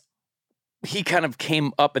he kind of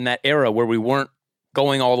came up in that era where we weren't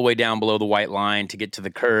going all the way down below the white line to get to the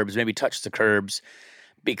curbs, maybe touch the curbs,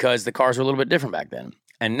 because the cars were a little bit different back then.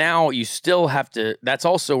 And now you still have to, that's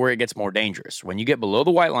also where it gets more dangerous. When you get below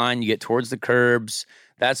the white line, you get towards the curbs,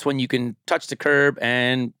 that's when you can touch the curb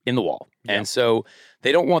and in the wall. Yep. And so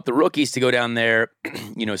they don't want the rookies to go down there,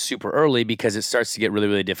 super early, because it starts to get really,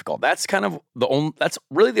 really difficult. That's kind of that's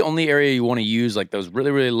really the only area you want to use, like those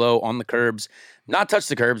really, really low on the curbs, not touch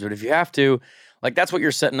the curbs, but if you have to, like that's what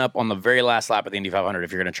you're setting up on the very last lap of the Indy 500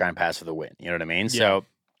 if you're going to try and pass for the win. You know what I mean? Yeah. So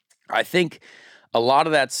I think a lot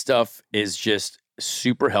of that stuff is just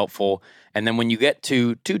super helpful. And then when you get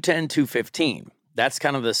to 210, 215, that's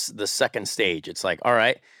kind of the second stage. It's like, all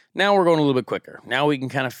right, now we're going a little bit quicker. Now we can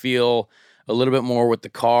kind of feel a little bit more with the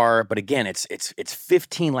car. But again, it's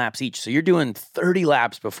 15 laps each. So you're doing 30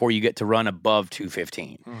 laps before you get to run above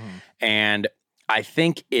 215. Mm-hmm. And I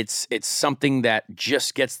think it's something that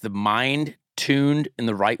just gets the mind tuned in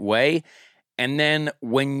the right way. And then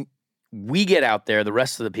when we get out there, the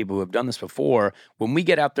rest of the people who have done this before, when we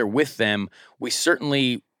get out there with them, we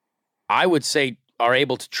certainly, I would say, are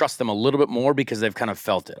able to trust them a little bit more because they've kind of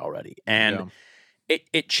felt it already. And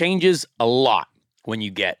it changes a lot when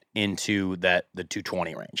you get into the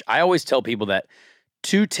 220 range. I always tell people that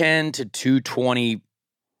 210 to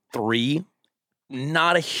 223,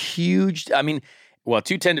 not a huge, 210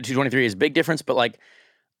 to 223 is a big difference, but like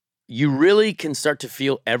you really can start to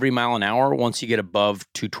feel every mile an hour once you get above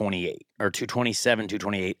 228 or 227,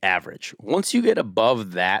 228 average. Once you get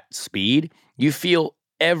above that speed, you feel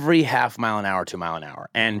every half mile an hour to mile an hour.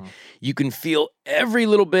 And you can feel every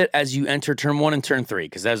little bit as you enter turn 1 and turn 3,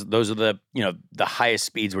 because those are the highest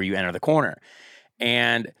speeds where you enter the corner.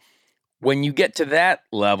 And when you get to that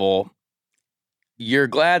level, you're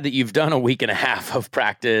glad that you've done a week and a half of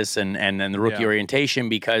practice and then the rookie orientation,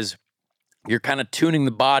 because you're kind of tuning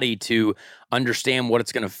the body to understand what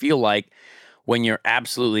it's going to feel like when you're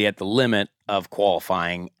absolutely at the limit of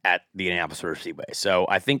qualifying at the Indianapolis Motor Speedway. So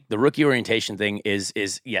I think the rookie orientation thing is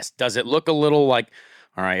yes, does it look a little like,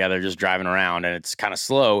 all right, yeah, they're just driving around and it's kind of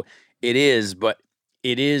slow? It is, but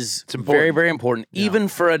it's very, very important, even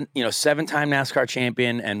for a 7-time NASCAR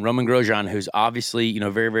champion and Roman Grosjean, who's obviously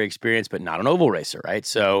very, very experienced, but not an oval racer, right?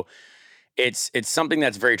 So it's something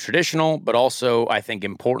that's very traditional, but also I think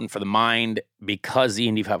important for the mind, because the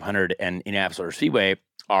Indy 500 and Indianapolis Motor Speedway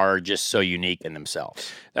are just so unique in themselves.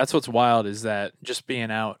 That's what's wild, is that just being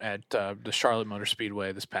out at the Charlotte Motor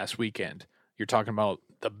Speedway this past weekend, you're talking about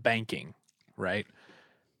the banking, right?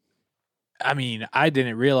 I mean, I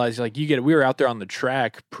didn't realize, we were out there on the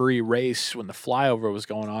track pre-race when the flyover was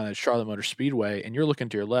going on at Charlotte Motor Speedway, and you're looking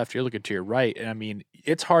to your left, you're looking to your right, and I mean,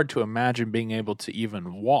 it's hard to imagine being able to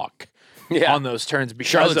even walk on those turns because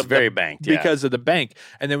Charlotte's very banked, because of the bank.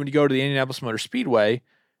 And then when you go to the Indianapolis Motor Speedway,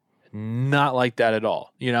 not like that at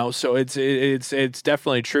all, So it's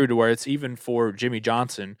definitely true to where it's even for Jimmie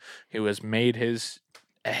Johnson, who has made his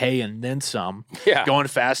hay and then some, going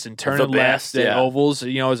fast and turning left at ovals, as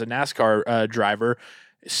a NASCAR driver,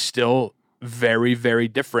 is still very, very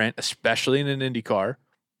different, especially in an Indy car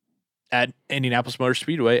at Indianapolis Motor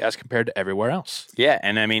Speedway as compared to everywhere else. Yeah,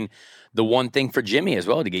 and I mean, the one thing for Jimmie as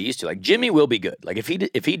well to get used to, like Jimmie will be good. Like if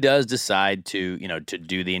he does decide to to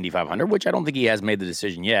do the Indy 500, which I don't think he has made the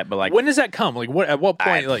decision yet, but like when does that come? Like at what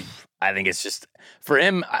point? I think it's just for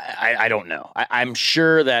him. I don't know. I'm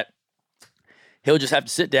sure that he'll just have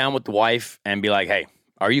to sit down with the wife and be like, hey,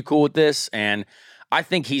 are you cool with this? And I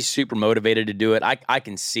think he's super motivated to do it. I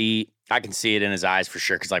can see it in his eyes for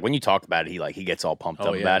sure. Cause like when you talk about it, he gets all pumped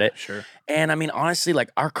up about it. Sure. And I mean, honestly, like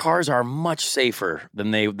our cars are much safer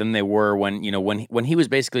than they were when he was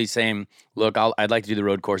basically saying, look, I'd like to do the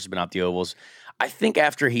road courses, but not the ovals. I think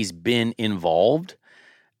after he's been involved,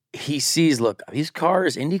 he sees, look, these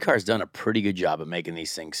cars, IndyCar's done a pretty good job of making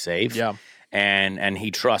these things safe. Yeah. And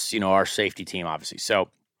he trusts, our safety team, obviously. So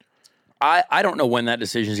I don't know when that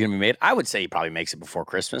decision is going to be made. I would say he probably makes it before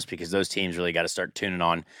Christmas, because those teams really got to start tuning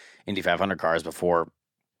on Indy 500 cars before,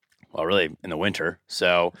 well, really in the winter.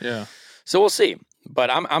 So we'll see.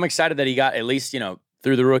 But I'm excited that he got at least,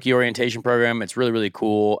 through the rookie orientation program. It's really, really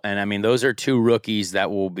cool. And I mean, those are two rookies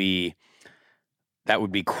that would be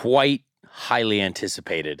quite highly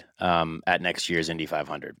anticipated at next year's Indy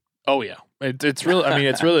 500. Oh yeah, it's really. I mean,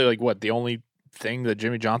 it's really like what the only thing that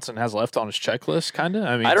Jimmie Johnson has left on his checklist, kind of.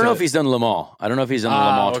 I mean, I don't know if he's done Le Mans. I don't know if he's done the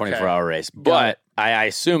Le Mans 24-hour race, but I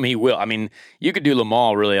assume he will. I mean, you could do Le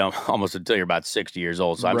Mans really almost until you're about 60 years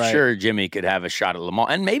old. So I'm sure Jimmie could have a shot at Le Mans.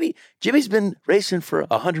 And maybe Jimmie's been racing for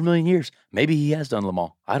 100 million years. Maybe he has done Le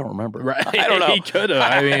Mans. I don't remember. Right. I don't know. He could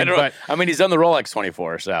have. I mean, he's done the Rolex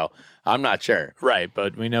 24, so I'm not sure. Right,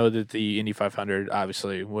 but we know that the Indy 500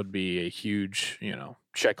 obviously would be a huge,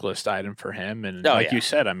 checklist item for him. And you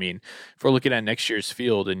said, I mean, if we're looking at next year's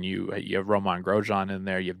field and you have Romain Grosjean in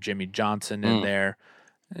there, you have Jimmie Johnson in there,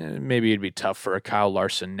 maybe it'd be tough for a Kyle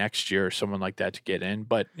Larson next year or someone like that to get in.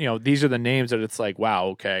 But, these are the names that it's like, wow,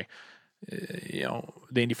 okay,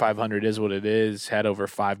 the Indy 500 is what it is, had over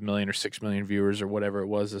 5 million or 6 million viewers or whatever it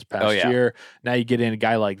was this past year. Now you get in a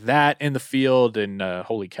guy like that in the field and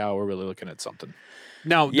holy cow, we're really looking at something.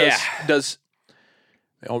 Now, does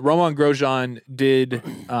Romain Grosjean did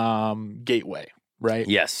Gateway, right?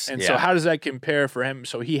 Yes. And so how does that compare for him?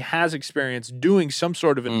 So he has experience doing some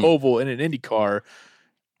sort of an oval in an IndyCar,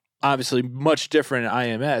 obviously much different at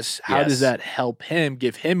IMS. How does that help him,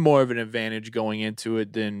 give him more of an advantage going into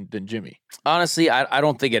it than Jimmie? Honestly, I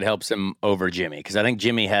don't think it helps him over Jimmie because I think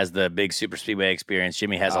Jimmie has the big super speedway experience.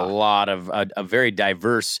 Jimmie has a lot of a very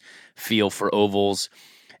diverse feel for ovals.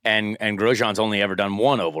 And Grosjean's only ever done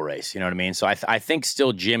one oval race, you know what I mean? So I think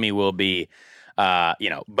still Jimmie will be,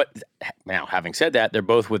 but now having said that, they're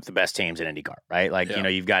both with the best teams in IndyCar, right? Like,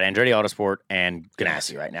 you've got Andretti Autosport and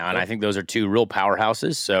Ganassi right now. And I think those are two real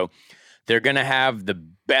powerhouses. So they're going to have the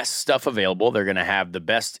best stuff available. They're going to have the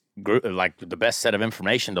best the best set of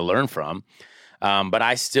information to learn from. But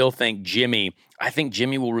I still think Jimmie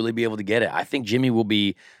will really be able to get it. I think Jimmie will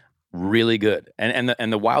be really good.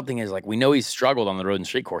 And the wild thing is, like, we know he's struggled on the road and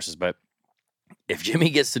street courses, but if Jimmie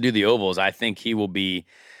gets to do the ovals, I think he'll be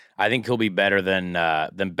better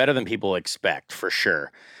than people expect for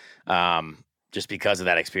sure. Just because of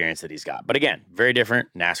that experience that he's got. But again, very different.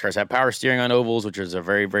 NASCARs have power steering on ovals, which is a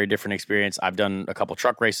very, very different experience. I've done a couple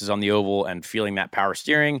truck races on the oval, and feeling that power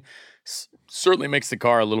steering certainly makes the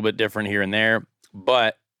car a little bit different here and there.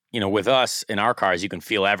 But with us in our cars, you can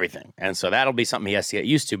feel everything. And so that'll be something he has to get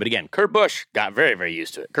used to. But again, Kurt Busch got very, very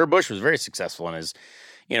used to it. Kurt Busch was very successful in his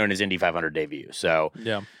Indy 500 debut. So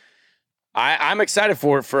I'm excited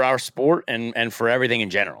for our sport and for everything in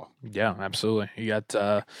general. Yeah, absolutely. You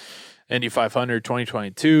got Indy 500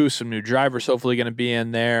 2022, some new drivers hopefully going to be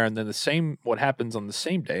in there. And then what happens on the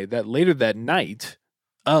same day, that later that night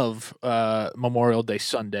of Memorial Day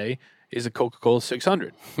Sunday, is a Coca-Cola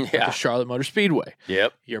 600 at the Charlotte Motor Speedway.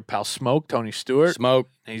 Yep. Your pal Smoke, Tony Stewart. Smoke.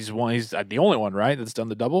 He's the only one, right, that's done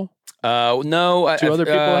the double? No. Two other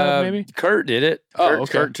people have, maybe? Kurt did it.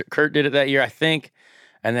 Okay. Kurt did it that year, I think.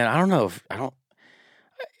 And then I don't know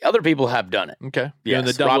other people have done it. Okay.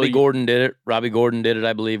 Yes. Robbie Gordon did it. Robbie Gordon did it,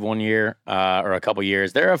 I believe, 1 year or a couple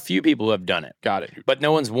years. There are a few people who have done it. Got it. But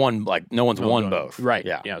no one's won both. Right.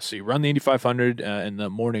 Yeah. Yeah. So you run the Indy 500 in the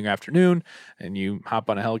morning, afternoon, and you hop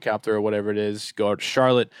on a helicopter or whatever it is, go out to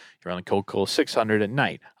Charlotte. You run the Coca-Cola 600 at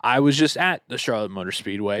night. I was just at the Charlotte Motor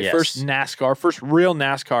Speedway. Yes. First real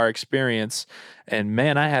NASCAR experience. And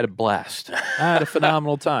man, I had a blast. I had a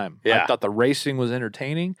phenomenal time. Yeah. I thought the racing was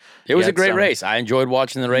entertaining. It was a great race. I enjoyed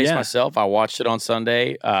watching the race myself. I watched it on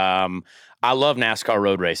Sunday. I love NASCAR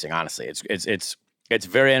road racing, honestly. It's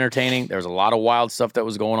very entertaining. There's a lot of wild stuff that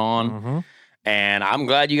was going on. Mm-hmm. And I'm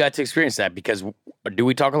glad you got to experience that because do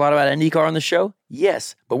we talk a lot about IndyCar on the show?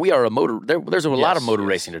 Yes. But we are there's a lot of motor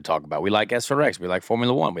racing to talk about. We like SRX. We like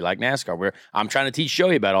Formula One. We like NASCAR. I'm trying to teach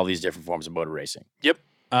Joey about all these different forms of motor racing. Yep.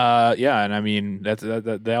 And I mean,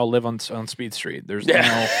 that they all live on Speed Street. There's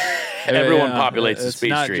everyone populates the Speed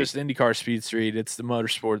Street. It's not just IndyCar Speed Street; it's the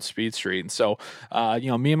motorsports Speed Street. And so,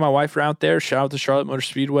 me and my wife are out there. Shout out to Charlotte Motor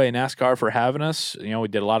Speedway and NASCAR for having us. We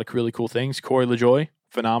did a lot of really cool things. Corey LaJoie,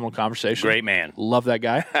 phenomenal conversation. Great man. Love that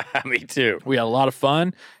guy. Me too. We had a lot of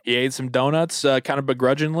fun. He ate some donuts, kind of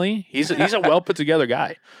begrudgingly. He's a well put together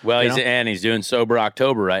guy. Well, he's doing Sober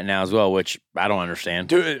October right now as well, which I don't understand.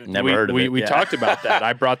 Dude, never heard of it. We talked about that.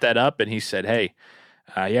 I brought that up, and he said, "Hey,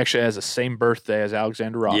 he actually has the same birthday as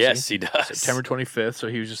Alexander Rossi." Yes, he does. September 25th. So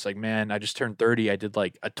he was just like, "Man, I just turned 30. I did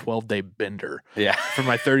like a 12-day bender for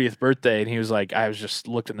my 30th birthday." And he was like, I was just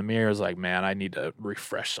looked in the mirror. I was like, "Man, I need to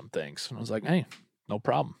refresh some things." And I was like, "Hey, no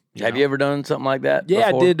problem." Have you ever done something like that?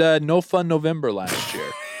 Yeah, before? I did No Fun November last year.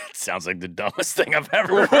 Sounds like the dumbest thing I've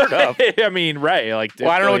ever heard of. I mean, right. Like,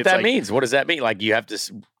 I don't know what that means. What does that mean? Like, you have to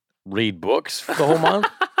read books for the whole month?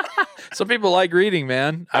 Some people like reading,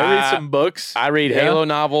 man. I read some books. I read Halo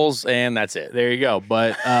novels, and that's it. There you go.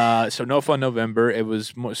 But so no fun November. It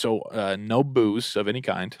was no booze of any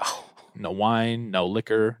kind. No wine, no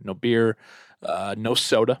liquor, no beer, no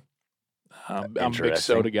soda. I'm a big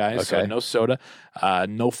soda guy, so no soda.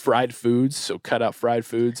 No fried foods, so cut out fried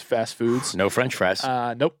foods, fast foods. No French fries.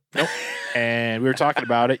 Nope. And we were talking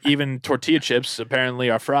about it. Even tortilla chips apparently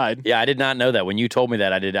are fried. Yeah, I did not know that. When you told me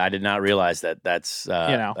that, I did not realize that's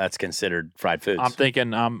that's considered fried foods. I'm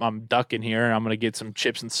thinking I'm ducking here. I'm going to get some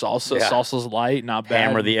chips and salsa. Yeah. Salsa's light, not bad.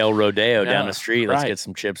 Hammer the El Rodeo down the street. Let's get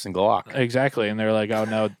some chips and guac. Exactly. And they're like, oh,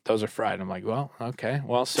 no, those are fried. I'm like, well, okay.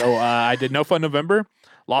 Well, so I did No Fun November.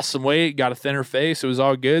 Lost some weight, got a thinner face. It was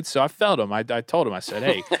all good. So I felt him. I told him, I said,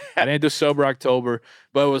 hey, I didn't do sober October.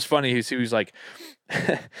 But it was funny. He was like,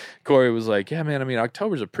 Corey was like, yeah, man, I mean,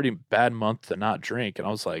 October's a pretty bad month to not drink. And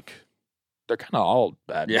I was like, they're kind of all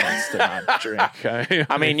bad months to not drink.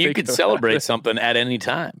 I mean, you could celebrate something at any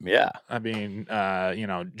time. Yeah. I mean,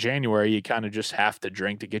 January, you kind of just have to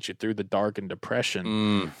drink to get you through the dark and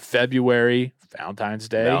depression. February, Valentine's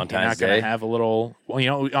Day. You're not going to have a little,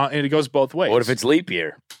 and it goes both ways. What if it's leap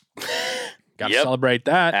year? Got to celebrate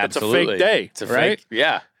that. Absolutely. It's a fake day. It's a right? fake,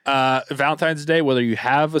 yeah. Valentine's Day, whether you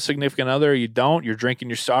have a significant other or you don't, you're drinking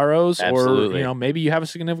your sorrows. Absolutely. Or, maybe you have a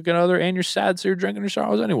significant other and you're sad, so you're drinking your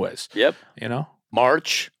sorrows anyways. Yep.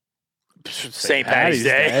 March, St. Patty's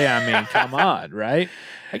Day. I mean, come on, right?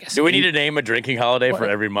 I guess. Do we need to name a drinking holiday for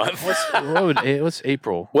every month? What's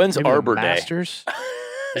April? When's maybe Arbor Day? Masters?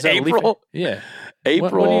 Is that April? Yeah.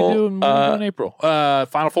 April. What are you doing in April?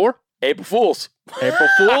 Final Four? April Fools. April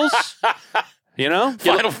Fools?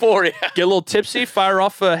 Final Four, yeah. Get a little tipsy, fire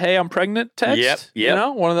off a "Hey, I'm pregnant" text.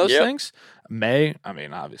 Yep. One of those things. May, I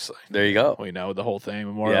mean, obviously. There you go. We know the whole thing.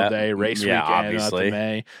 Memorial Day, race weekend, obviously.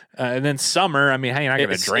 May. And then summer, I mean, hey, you're not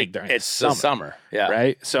going to drink during it's summer. Yeah.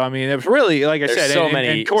 Right? So, I mean, it was really, like I said,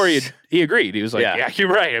 and Corey, he agreed. He was like, yeah, you're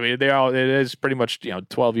right. I mean, it is pretty much,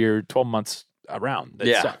 12 months around.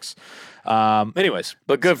 It sucks. Anyways.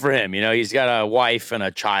 But good for him. He's got a wife and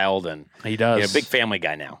a child, and he does. Big family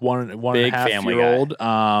guy now. One and a half year old.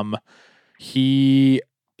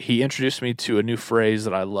 He introduced me to a new phrase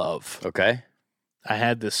that I love. Okay. I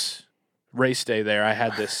had this race day there. I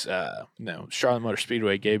had this, Charlotte Motor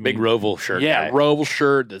Speedway gave me. Big Roval shirt. Yeah, guy. Roval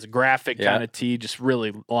shirt, this graphic kind of tee, just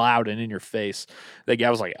really loud and in your face. The guy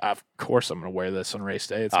was like, of course I'm going to wear this on race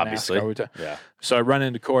day. It's obviously. NASCAR. Yeah. So I run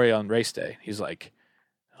into Corey on race day. He's like,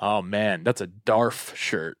 oh, man, that's a Darf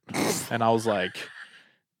shirt. And I was like,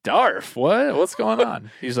 Darf? What? What's going on?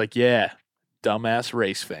 He's like, yeah. Dumbass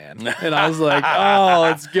race fan, and I was like, "Oh,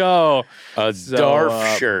 let's go!"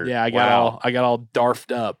 Darf shirt. Yeah, I got all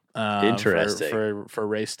darfed up. Interesting for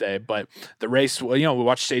race day, but the race. Well, we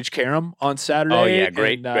watched Sage Karam on Saturday. Oh yeah,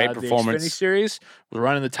 great performance. The Xfinity Series was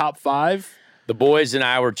running the top 5. The boys and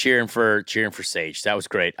I were cheering for Sage. That was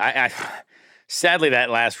great. I sadly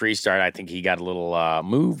that last restart, I think he got a little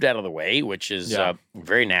moved out of the way, which is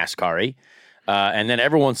very NASCAR-y. And then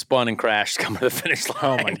everyone spun and crashed coming to the finish line.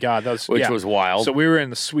 Oh, my God. Which was wild. So we were in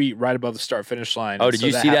the suite right above the start-finish line. Oh, did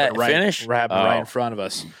you see that finish? Right in front of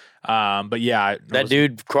us. But yeah. That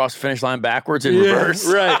dude crossed the finish line backwards in reverse.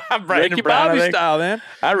 Right. Ricky Bobby style, man.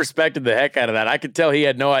 I respected the heck out of that. I could tell he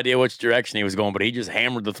had no idea which direction he was going, but he just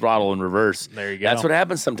hammered the throttle in reverse. There you go. That's what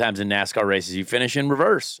happens sometimes in NASCAR races. You finish in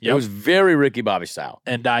reverse. Yep. It was very Ricky Bobby style.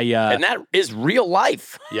 And that is real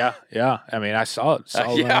life. Yeah. I mean, I saw it.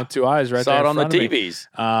 Saw it with 2 eyes right there. Saw it on the TVs.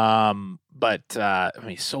 But I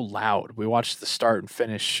mean, so loud. We watched the start and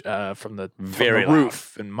finish from the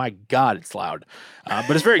roof, and my God, it's loud.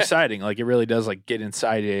 But it's very exciting. Like it really does get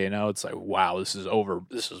inside you. It's like, wow, this is over.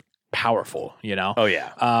 This is powerful. Oh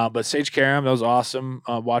yeah. But Sage Karam, that was awesome.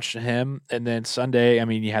 Watching him, and then Sunday, I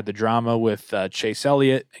mean, you had the drama with Chase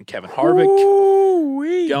Elliott and Kevin Harvick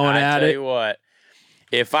going at it. I tell you what,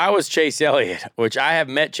 if I was Chase Elliott, which I have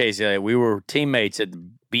met Chase Elliott, we were teammates at the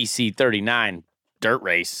BC 39 dirt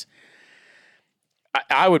race.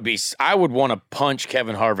 I would want to punch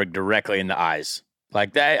Kevin Harvick directly in the eyes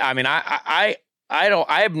like that. I mean, I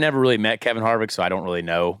have never really met Kevin Harvick, so I don't really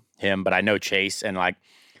know him, but I know Chase, and I've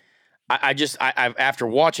after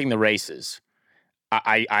watching the races,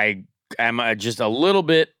 I am just a little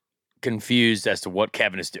bit confused as to what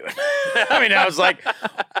Kevin is doing. I mean, I was like,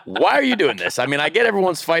 why are you doing this? I mean, I get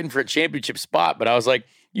everyone's fighting for a championship spot, but I was like,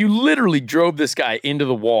 you literally drove this guy into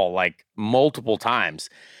the wall multiple times.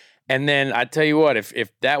 And then I tell you what,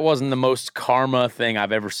 if that wasn't the most karma thing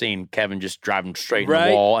I've ever seen, Kevin just driving straight in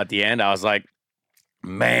the wall at the end, I was like,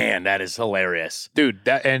 Man, that is hilarious. Dude,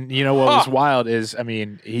 that, and you know what was wild is, I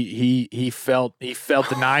mean, he felt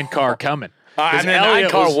the 9 car coming. And the 9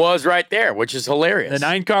 car was right there, which is hilarious. The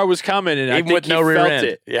 9 car was coming, and even I think with no he rear felt end.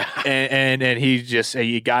 it. Yeah, and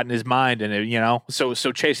he got in his mind, and so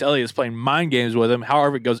Chase Elliott's playing mind games with him. How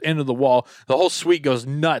Harvick goes into the wall, the whole suite goes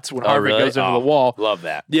nuts when Harvick goes into the wall. Love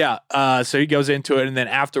that. Yeah, so he goes into it, and then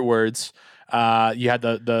afterwards, you had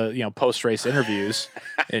the post race interviews,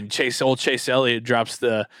 and Chase Elliott drops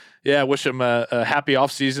the. Yeah, wish him a happy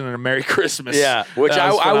off season and a Merry Christmas. Yeah, which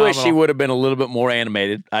I wish he would have been a little bit more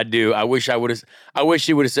animated. I do. I wish he would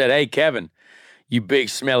have said, "Hey, Kevin, you big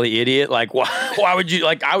smelly idiot! Like, why would you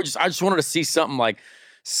like?" I just wanted to see something like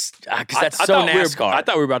because that's so NASCAR. I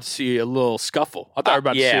thought we were about to see a little scuffle. I thought we were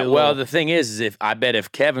about to see a little. Well, the thing is if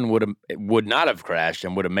Kevin would not have crashed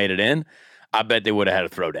and would have made it in, I bet they would have had a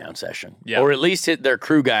throwdown session. Yeah, or at least their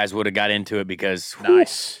crew guys would have got into it because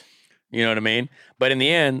nice. You know what I mean? But in the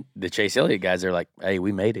end, the Chase Elliott guys are like, hey,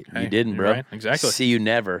 we made it. You didn't, bro. Right. Exactly. See you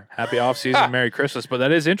never. Happy off-season, Merry Christmas. But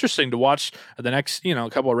that is interesting to watch the next,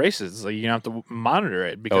 couple of races. Like, you have to monitor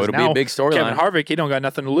it because it'll now be a big storyline. Kevin Harvick, he don't got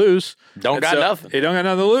nothing to lose. He don't got nothing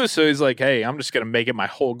to lose. So he's like, hey, I'm just going to make it my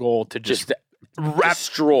whole goal to just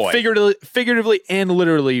destroy. Figuratively and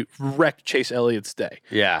literally wreck Chase Elliott's day.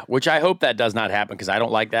 Yeah, which I hope that does not happen because I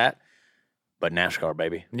don't like that. But NASCAR,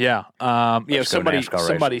 baby. Yeah.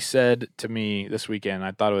 Somebody said to me this weekend,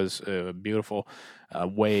 I thought it was a beautiful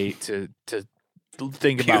way to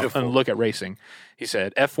think about and look at racing. He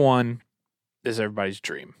said, F1 is everybody's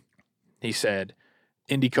dream. He said,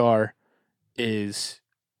 IndyCar is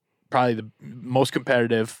probably the most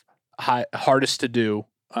competitive, hardest to do,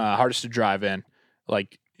 hardest to drive in,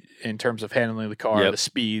 like in terms of handling the car, the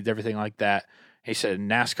speed, everything like that. He said,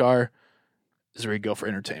 NASCAR is where you go for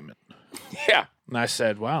entertainment. Yeah. And I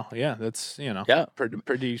said, wow, yeah, that's,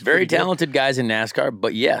 pretty very talented guys in NASCAR,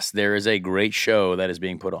 but yes, there is a great show that is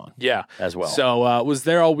being put on. Yeah. As well. So was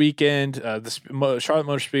there all weekend. The Charlotte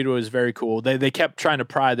Motor Speedway was very cool. They kept trying to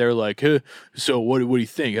pry. They're like, hey, so what do you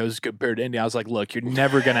think? How was it compared to Indy? I was like, look, you're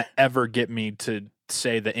never going to ever get me to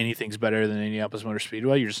say that anything's better than Indianapolis Motor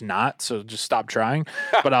Speedway. You're just not, so just stop trying.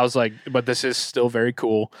 But I was like, but this is still very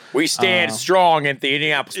cool. We stand strong at the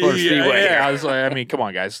Indianapolis Motor Speedway. Yeah, I was like, I mean, come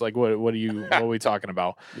on, guys. Like, what are we talking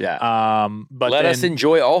about? Yeah. But let us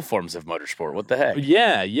enjoy all forms of motorsport. What the heck?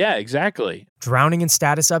 Yeah, exactly. Drowning in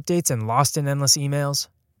status updates and lost in endless emails?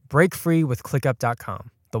 Break free with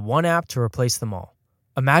ClickUp.com, the one app to replace them all.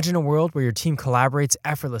 Imagine a world where your team collaborates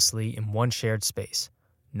effortlessly in one shared space.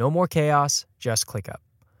 No more chaos, just ClickUp.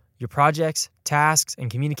 Your projects, tasks, and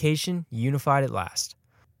communication unified at last.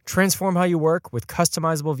 Transform how you work with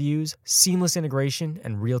customizable views, seamless integration,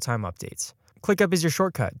 and real-time updates. ClickUp is your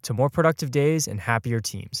shortcut to more productive days and happier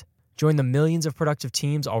teams. Join the millions of productive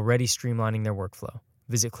teams already streamlining their workflow.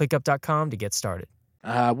 Visit ClickUp.com to get started.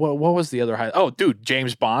 What was the other highlight? Oh, dude,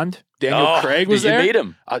 James Bond. Daniel Craig was there. Did you meet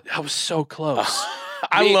him? I was so close.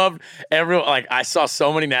 I loved everyone. Like, I saw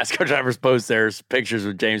so many NASCAR drivers post their pictures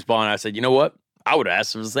with James Bond. I said, you know what? I would have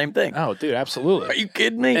asked him the same thing. Oh, dude, absolutely. Are you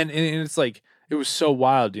kidding me? And it's like, it was so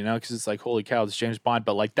wild, because it's like, holy cow, it's James Bond.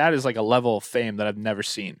 But like, that is like a level of fame that I've never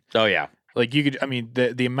seen. Oh, yeah. Like, you could, I mean,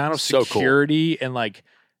 the amount of security and like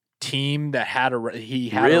team that he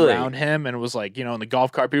had around him, and it was like, in the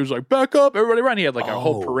golf cart, people was like, back up, everybody run. He had like a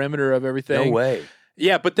whole perimeter of everything. No way.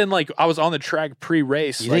 Yeah, but then like, I was on the track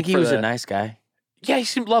pre-race. You think he was a nice guy? Yeah, he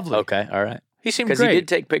seemed lovely. Okay, all right. He seemed great. Because he did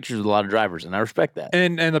take pictures with a lot of drivers, and I respect that.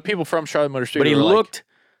 And the people from Charlotte Motor Speedway. But he looked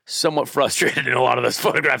somewhat frustrated in a lot of those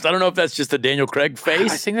photographs. I don't know if that's just a Daniel Craig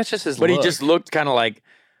face. I think that's just his look. But he just looked kind of like,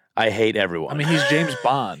 I hate everyone. I mean, he's James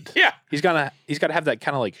Bond. Yeah. He's got to have that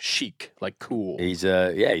kind of like chic, like cool. He's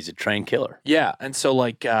a trained killer. Yeah, and so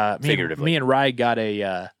like figuratively. Me and Rye got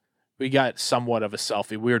we got somewhat of a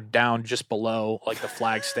selfie. We were down just below like the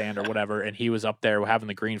flag stand or whatever, and he was up there having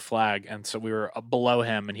the green flag, and so we were below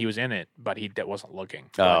him, and he was in it, but he wasn't looking.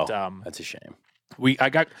 Oh, but, that's a shame. I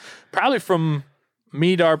got probably from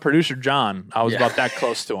me to our producer John. I was about that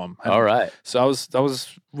close to him. All right. So that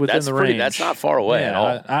was within the range. That's not far away at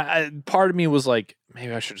all. Part of me was like,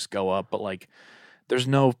 maybe I should just go up, but like, there's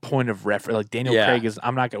no point of reference. Like Daniel Craig is,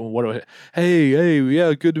 I'm not going to, hey,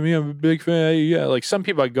 yeah, good to me. I'm a big fan. Hey, yeah. Like some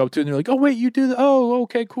people I go up to and they're like, oh, wait, you do that? Oh,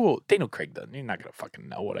 okay, cool. Daniel Craig doesn't. You're not going to fucking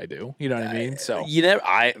know what I do. You know what I mean? So,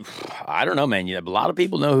 I don't know, man. A lot of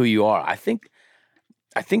people know who you are. I think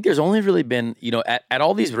there's only really been, at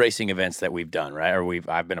all these racing events that we've done, right? Or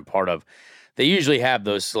I've been a part of, they usually have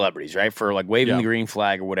those celebrities, right? For like waving the green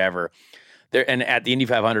flag or whatever. And at the Indy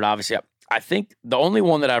 500, obviously, I think the only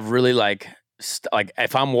one that I've really like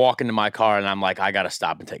if I'm walking to my car and I'm like, I got to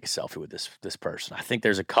stop and take a selfie with this person. I think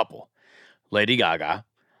there's a couple. Lady Gaga.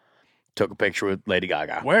 Took a picture with Lady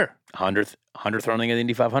Gaga. Where? 100th running of the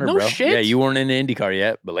Indy 500, No bro. shit. Yeah, you weren't in the IndyCar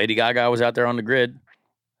yet, but Lady Gaga was out there on the grid.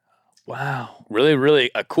 Wow. Really,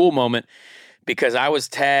 really a cool moment because I was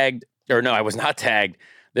tagged, or no, I was not tagged.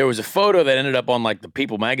 There was a photo that ended up on like the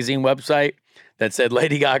People magazine website that said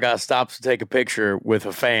Lady Gaga stops to take a picture with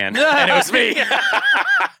a fan. And it was me.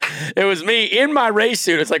 It was me in my race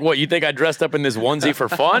suit. It's like, what, you think I dressed up in this onesie for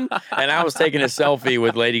fun? And I was taking a selfie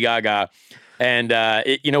with Lady Gaga. And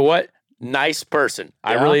you know what? Nice person.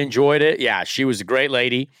 I really enjoyed it. Yeah, she was a great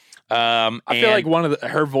lady. I feel like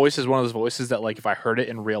her voice is one of those voices that, like, if I heard it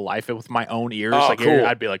in real life with my own ears, cool.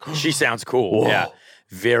 I'd be like, she sounds cool. Whoa. Yeah.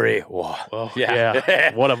 Very, whoa. Well,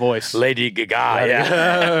 yeah. What a voice. Lady Gaga.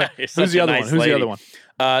 Yeah. Who's the other one? Who's the other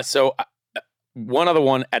one? So one other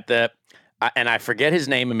one and I forget his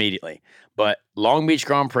name immediately, but Long Beach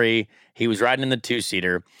Grand Prix, he was riding in the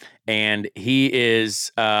 2-seater, and he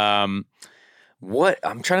is, I'm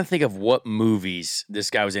trying to think of what movies this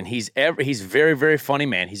guy was in. He's very, very funny,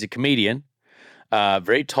 man. He's a comedian,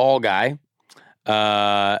 very tall guy.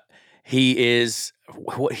 He is,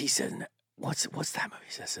 what he said, what's that movie?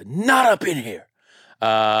 He said, not up in here.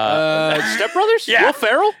 Step Brothers? Yeah. Will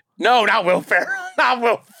Ferrell? No, not Will Ferrell. Not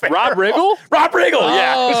Will Ferrell. Rob Riggle? Rob Riggle.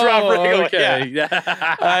 Yeah, it was Rob Riggle. Okay. Yeah.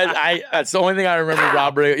 That's the only thing I remember.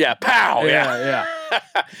 Rob Riggle. Yeah, pow. Yeah.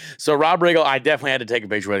 So Rob Riggle, I definitely had to take a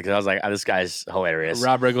picture with because I was like, this guy's hilarious.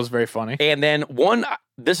 Rob Riggle's very funny. And then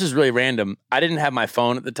this is really random. I didn't have my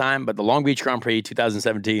phone at the time, but the Long Beach Grand Prix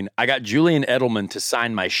 2017, I got Julian Edelman to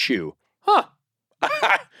sign my shoe. Huh.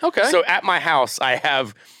 Okay. So at my house, I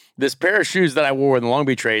have this pair of shoes that I wore in the Long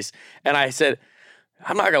Beach race, and I said,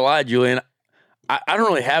 I'm not gonna lie, Julian, I don't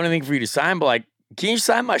really have anything for you to sign, but like, can you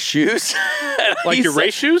sign my shoes? Like your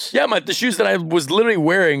race shoes? Yeah, the shoes that I was literally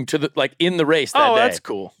wearing in the race that day. That's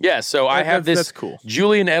cool. Yeah, so I have that's cool.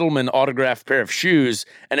 Julian Edelman autographed pair of shoes,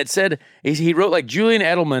 and it said, he wrote like Julian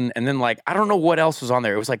Edelman, and then like, I don't know what else was on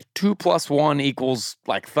there. It was like 2 + 1 equals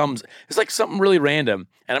like thumbs. It's like something really random,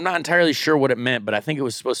 and I'm not entirely sure what it meant, but I think it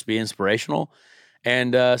was supposed to be inspirational.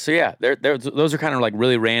 And so yeah, those are kind of like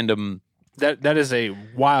really random. That is a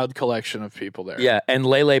wild collection of people there. Yeah, and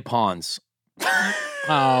Lele Pons.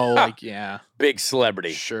 Oh, like, yeah. Big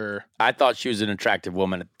celebrity. Sure. I thought she was an attractive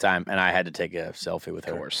woman at the time, and I had to take a selfie with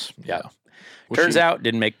her. Of course. Yeah. Turns out,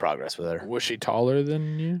 didn't make progress with her. Was she taller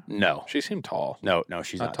than you? No. She seemed tall. No,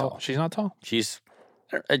 she's not tall. She's not tall?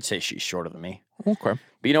 I'd say she's shorter than me. Okay.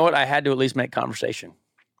 But you know what? I had to at least make conversation.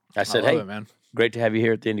 I said, love hey, it, man. Great to have you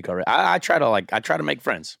here at the IndyCar race. I try to make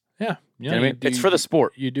friends. Yeah. You know what I mean? It's for the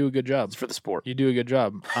sport. You do a good job. It's for the sport. You do a good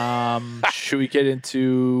job. Should we get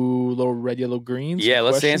into little red, yellow, greens? Yeah,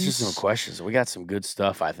 let's answer some questions. We got some good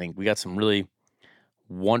stuff, I think. We got some really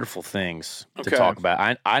wonderful things to talk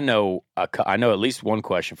about. I know at least one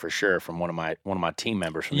question for sure from one of my team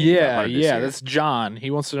members from the Yeah, that's John.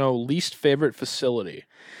 He wants to know least favorite facility.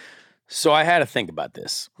 So I had to think about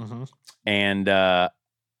this. Mm-hmm. And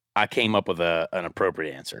I came up with an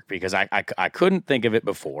appropriate answer because I couldn't think of it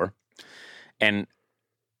before. And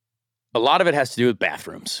a lot of it has to do with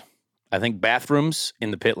bathrooms. I think bathrooms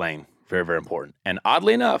in the pit lane, very, very important. And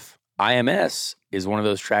oddly enough, IMS is one of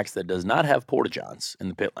those tracks that does not have porta-johns in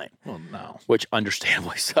the pit lane. Well, no. Which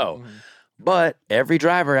understandably so. But every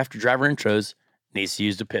driver after driver intros needs to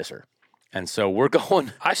use the pisser. And so we're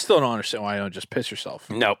going. I still don't understand why you don't just piss yourself.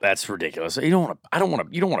 No, that's ridiculous. You don't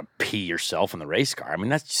want to pee yourself in the race car. I mean,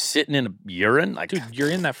 that's sitting in a urine. Like, dude,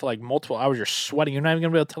 you're in that for like multiple hours. You're sweating. You're not even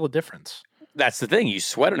gonna be able to tell the difference. That's the thing. You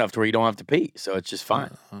sweat enough to where you don't have to pee, so it's just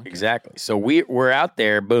fine. Okay. Exactly. So we're out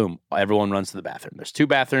there. Boom! Everyone runs to the bathroom. There's 2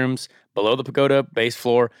 bathrooms below the pagoda base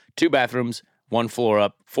floor. 2 bathrooms, 1 floor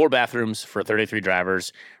up. 4 bathrooms for 33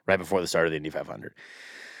 drivers right before the start of the Indy 500.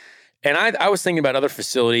 And I was thinking about other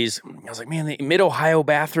facilities. I was like, man, the Mid-Ohio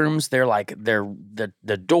bathrooms,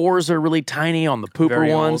 the doors are really tiny on the pooper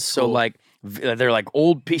Very ones. So like they're like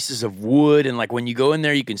old pieces of wood, and like when you go in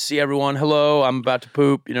there, you can see everyone. Hello, I'm about to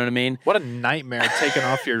poop. You know what I mean? What a nightmare taking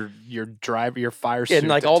off your fire suit. And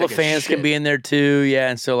like all the fans can be in there too. Yeah.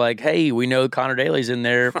 And so like, hey, we know Connor Daly's in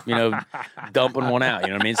there, dumping one out. You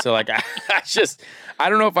know what I mean? So like, I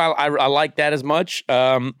don't know if I like that as much.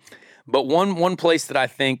 But one place that I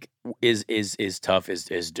think is tough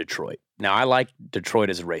is Detroit. Now, I like Detroit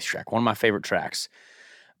as a racetrack, one of my favorite tracks.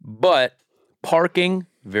 But parking,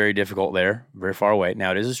 very difficult there, very far away.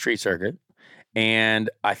 Now, it is a street circuit.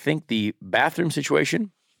 And I think the bathroom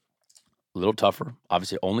situation, a little tougher.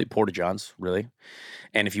 Obviously, only porta-johns, really.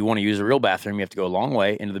 And if you want to use a real bathroom, you have to go a long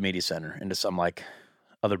way into the media center, into some like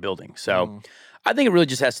other building. So I think it really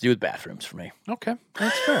just has to do with bathrooms for me. Okay,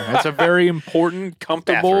 that's fair. That's a very important,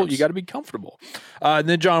 comfortable. Bathrooms. You got to be comfortable. And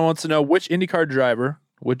then John wants to know, which IndyCar driver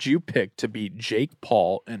would you pick to beat Jake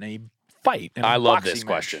Paul in a fight? I love this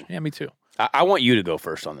question. Yeah, me too. I want you to go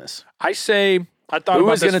first on this. I thought Who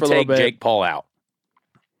about is this going for to a little take bit. Jake Paul out?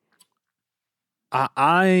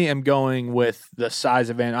 I am going with the size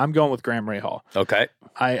of Van. I'm going with Graham Rahal. Okay.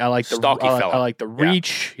 I like the Stocky fella. I like the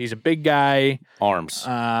reach. He's a big guy. Arms.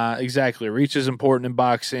 Exactly. Reach is important in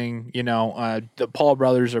boxing. The Paul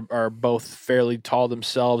brothers are both fairly tall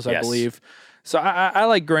themselves, I Yes. believe. So I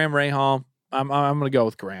like Graham Rahal. I'm going to go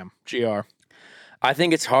with Graham. GR. I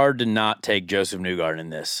think it's hard to not take Joseph Newgarden in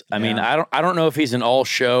this. I mean, Yeah. I don't know if he's an all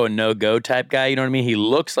show and no go type guy. You know what I mean? He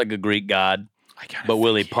looks like a Greek god, but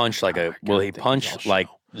will he punch like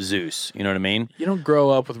Zeus? You know what I mean? You don't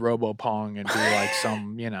grow up with Robo-Pong and be like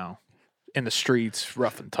some, in the streets,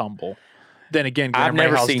 rough and tumble. Then again, Graham I've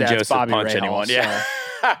never Rahal's seen dad's Joseph Bobby punch Rahal, anyone. so Yeah.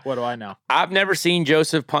 what do I know? I've never seen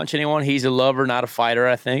Joseph punch anyone. He's a lover, not a fighter,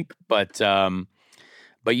 I think. But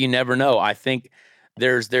you never know. I think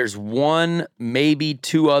there's one, maybe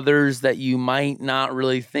two others that you might not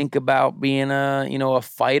really think about being a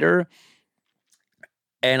fighter.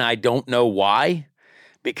 And I don't know why,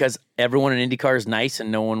 because everyone in IndyCar is nice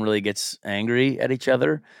and no one really gets angry at each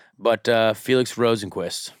other. But Felix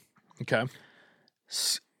Rosenqvist, Okay.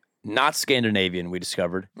 not Scandinavian, we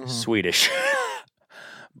discovered, Swedish.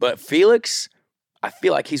 But Felix, I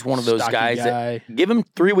feel like he's one of those Stocky guys guy. that give him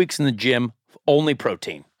 3 weeks in the gym, only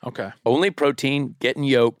protein. Okay. Only protein, getting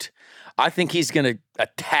yoked. I think he's going to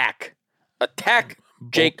attack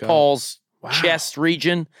Jake up. Paul's Wow. chest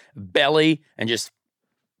region, belly, and just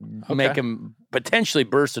make Okay. him potentially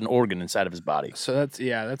burst an organ inside of his body. So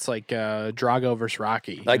that's like Drago versus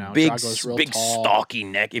Rocky. Like Drago's real big tall. stocky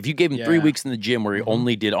neck. If you gave him 3 Yeah. weeks in the gym where he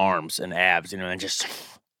only did arms and abs, and just,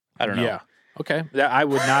 I don't know. Yeah. Okay. I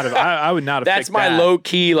would not have. I would not have. That's picked my that. low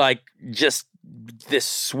key, like just this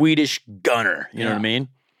Swedish gunner. You know what I mean?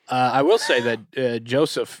 I will say that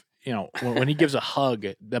Joseph, when he gives a hug,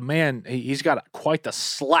 the man he's got quite the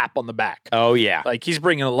slap on the back. Oh yeah. Like he's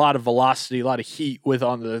bringing a lot of velocity, a lot of heat with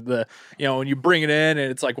on the when you bring it in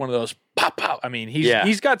and it's like one of those pop pop. I mean,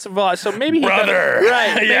 he's got some velocity. So maybe he Brother. does,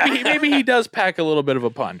 right? Yeah. Maybe he does pack a little bit of a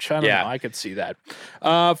punch. I don't know. I could see that.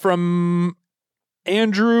 From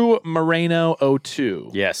Andrew Moreno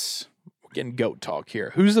 02. Yes. We're getting goat talk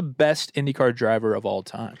here. Who's the best IndyCar driver of all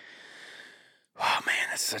time? Oh man,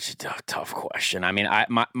 that's such a tough question. I mean,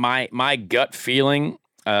 my gut feeling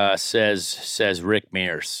says Rick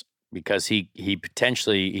Mears, because he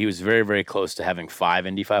was very, very close to having 5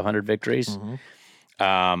 Indy 500 victories.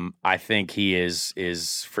 I think he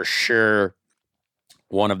is for sure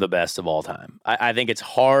one of the best of all time. I think it's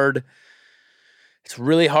hard. It's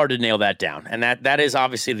really hard to nail that down. And that is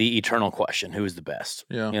obviously the eternal question. Who is the best?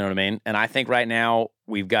 Yeah. You know what I mean? And I think right now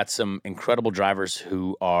we've got some incredible drivers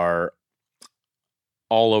who are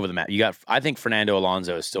all over the map. I think Fernando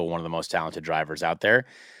Alonso is still one of the most talented drivers out there.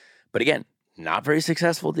 But again, not very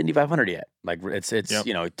successful at the Indy 500 yet. Like it's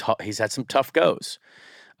Yep. He's had some tough goes.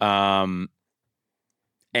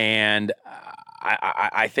 And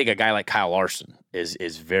I think a guy like Kyle Larson is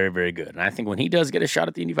very, very good. And I think when he does get a shot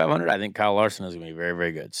at the Indy 500, I think Kyle Larson is going to be very,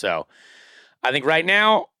 very good. So I think right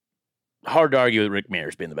now, hard to argue with Rick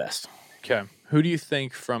Mears being the best. Okay. Who do you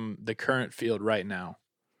think from the current field right now?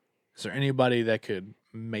 Is there anybody that could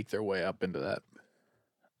make their way up into that?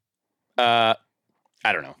 I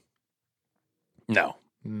don't know. No.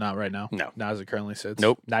 Not right now. No. Not as it currently sits.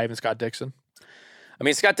 Nope. Not even Scott Dixon. I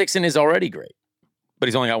mean, Scott Dixon is already great, but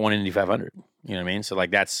he's only got one Indy 500. You know what I mean? So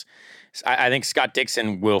like I think Scott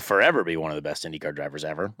Dixon will forever be one of the best IndyCar drivers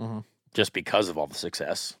ever, just because of all the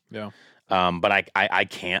success. Yeah. But I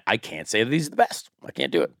can't say that he's the best. I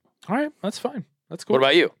can't do it. All right. That's fine. That's cool. What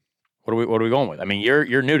about you? What are we going with? I mean,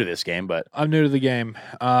 you're new to this game, but I'm new to the game.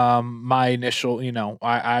 My initial,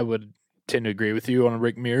 I would tend to agree with you on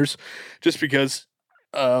Rick Mears, just because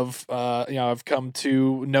of I've come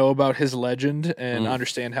to know about his legend and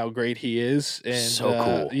understand how great he is, and So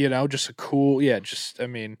cool. Just a cool, just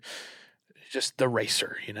the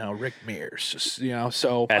racer, Rick Mears,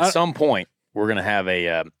 So at some point we're gonna have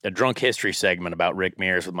a drunk history segment about Rick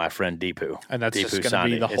Mears with my friend Deepu. And that's Deepu just gonna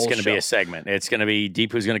be Sandhi. the whole It's gonna be show. a segment. It's gonna be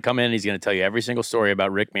Deepu's gonna come in. He's gonna tell you every single story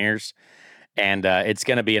about Rick Mears, and it's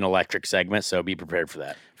gonna be an electric segment. So be prepared for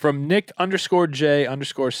that. From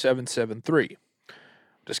Nick_J_773.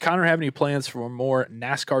 Does Connor have any plans for more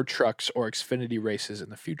NASCAR trucks or Xfinity races in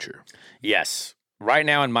the future? Yes. Right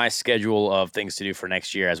now in my schedule of things to do for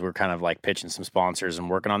next year, as we're kind of like pitching some sponsors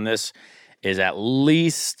and working on this, is at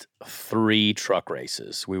least 3 truck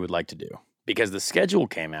races we would like to do. because the schedule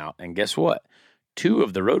came out, and guess what? 2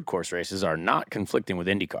 of the road course races are not conflicting with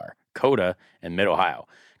IndyCar, COTA and Mid-Ohio,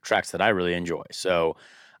 tracks that I really enjoy. So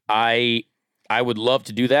I would love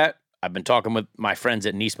to do that. I've been talking with my friends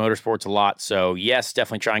at Nice Motorsports a lot. So yes,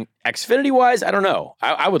 definitely trying. Xfinity-wise, I don't know.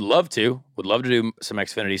 I would love to. Would love to do some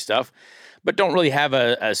Xfinity stuff, but don't really have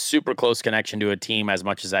a super close connection to a team as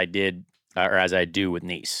much as I did or as I do with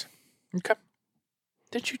Nice. Okay.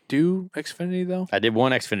 Did you do Xfinity, though? I did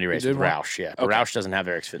one Xfinity race with one? Roush, yeah. But Okay. Roush doesn't have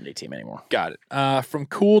their Xfinity team anymore. Got it. From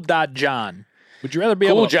Cool.John. Would you rather be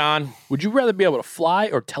Cool, able to, John. Would you rather be able to fly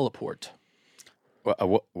or teleport?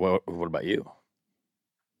 What about you?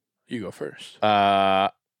 You go first.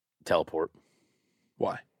 Teleport.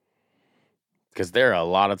 Why? Because there are a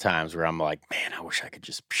lot of times where I'm like, man, I wish I could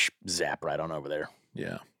just zap right on over there.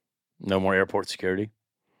 Yeah. No more airport security.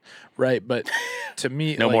 Right, but to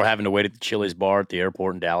me, No more having to wait at the Chili's bar at the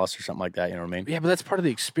airport in Dallas or something like that. You know what I mean? Yeah, but that's part of the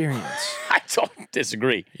experience. I don't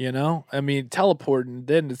disagree. You know, I mean, teleporting,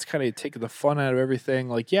 then it's kind of taking the fun out of everything.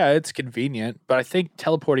 Like, yeah, it's convenient, but I think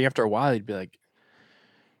teleporting after a while, you'd be like,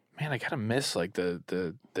 man, I kind of miss like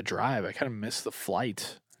the drive. I kind of miss the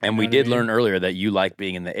flight. And we did learn earlier that you like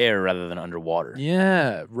being in the air rather than underwater.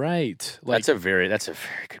 Yeah, right. Like, That's a very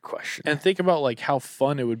good question. and think about like how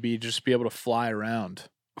fun it would be just to be able to fly around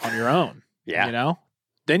on your own. Yeah. You know?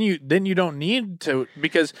 Then you don't need to,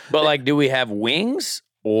 because But like, do we have wings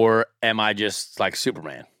or am I just like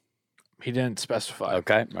Superman? he didn't specify.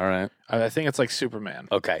 Okay. All right. I think it's like Superman.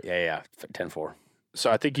 Okay. Yeah. 10-4. So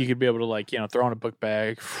I think you could be able to like, throw in a book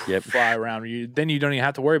bag, Yep. fly around. Then you don't even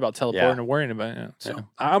have to worry about teleporting or worrying about it. So Yeah.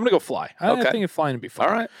 I'm going to go fly. I Okay. think flying would be fun.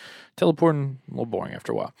 All right. Teleporting, a little boring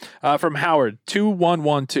after a while. From Howard,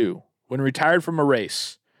 2112. When retired from a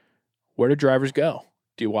race, where do drivers go?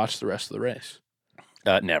 Do you watch the rest of the race?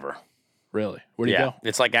 Never. Really? Where do you go?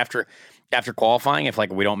 It's like after qualifying, if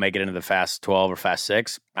like we don't make it into the Fast 12 or Fast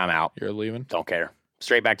 6, I'm out. You're leaving? Don't care.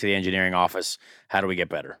 Straight back to the engineering office. How do we get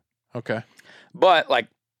better? Okay. But like,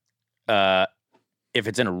 if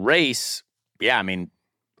it's in a race, yeah, I mean,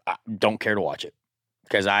 I don't care to watch it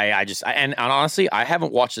because and honestly, I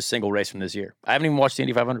haven't watched a single race from this year. I haven't even watched the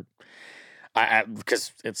Indy 500.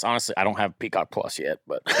 Because it's honestly, I don't have Peacock Plus yet,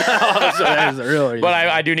 but So that is a real reason. but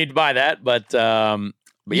I do need to buy that. But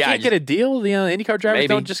you yeah, can't get a deal? The IndyCar drivers Maybe,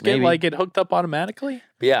 don't just get hooked up automatically?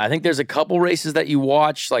 yeah, I think there's a couple races that you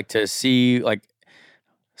watch like to see like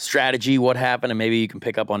strategy, what happened, and maybe you can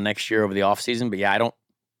pick up on next year over the off season. But yeah,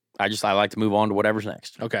 I like to move on to whatever's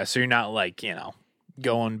next. Okay, so you're not like,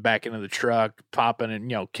 going back into the truck, popping and,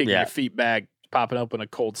 kicking Yeah. your feet back, popping open a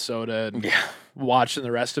cold soda and Yeah, watching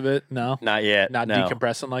the rest of it? No? not yet. Not no.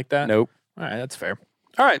 decompressing like that? Nope. All right, that's fair.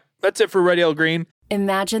 All right, that's it for Radio Green.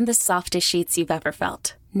 Imagine the softest sheets you've ever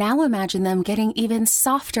felt. Now imagine them getting even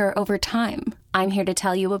softer over time. I'm here to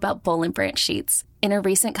tell you about Boll & Branch sheets. In a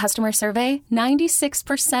recent customer survey,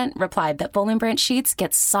 96% replied that Boll & Branch sheets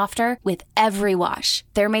get softer with every wash.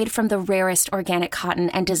 They're made from the rarest organic cotton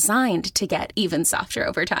and designed to get even softer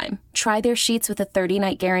over time. Try their sheets with a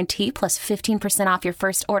 30-night guarantee plus 15% off your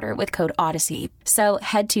first order with code Odyssey. So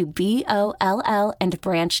head to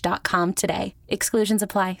BOLL&branch.com today. Exclusions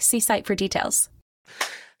apply. See site for details.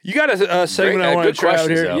 You got a segment Great, I want to good try out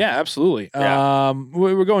questions, here. though. Yeah, absolutely. Yeah.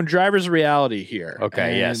 We're going driver's reality here. Okay,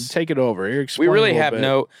 And yes. Take it over. Here, We explain a really little have bit.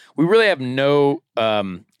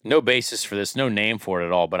 no basis for this, no name for it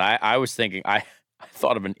at all. But I was thinking, I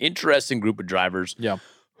thought of an interesting group of drivers, Yeah.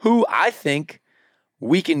 who I think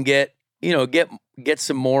we can get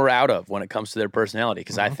some more out of when it comes to their personality,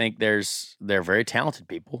 because I think they're very talented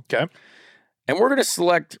people. Okay. And we're going to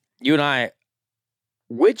select, you and I,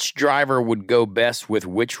 which driver would go best with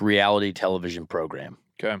which reality television program.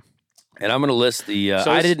 Okay. And I'm going to list the.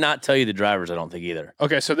 So I this- did not tell you the drivers. I don't think either.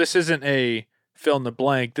 Okay, so this isn't a fill in the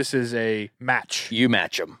blank. This is a match. You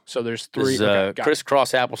match them. So there's This three. is Okay, got it.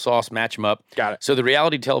 crisscross applesauce. Match them up. Got it. So the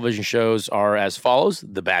reality television shows are as follows: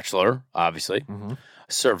 The Bachelor, obviously, Mhm.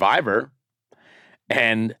 Survivor,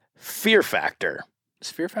 and Fear Factor.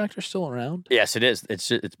 Is Fear Factor still around Yes, it is.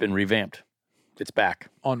 It's been revamped. It's back.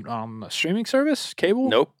 on a streaming service? Cable?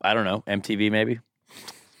 Nope. I don't know. MTV maybe.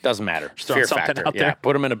 Doesn't matter. Just throwing Fear something Factor. out Yeah. there.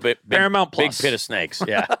 Put them in a big Paramount big Plus. pit of snakes.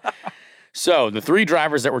 Yeah. So the three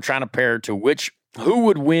drivers that we're trying to pair to who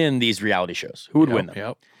would win these reality shows? Who would win them?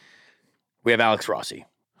 Yep. We have Alex Rossi.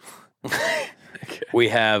 We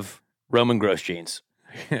have Roman Grosjeans.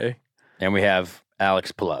 Okay. And we have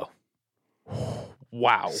Alex Pillow.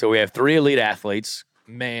 Wow. So we have three elite athletes,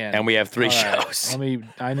 Man. and we have three All right, shows.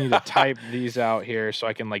 I need to type these out here so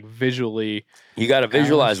I can like visually You got to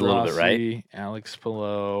visualize Alex a little bit, right? Rossi, Alex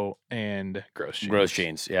Pillow and Grosjeans.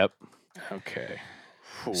 Grosjeans, yep. Okay.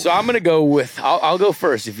 So I'm going to go with. I'll go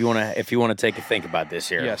first if you want to take a think about this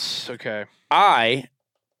here. Yes. Okay. I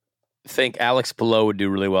think Alex Palou would do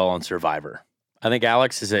really well on Survivor. I think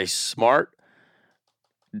Alex is a smart,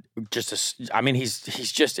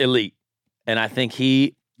 he's just elite, and I think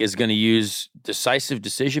he is going to use decisive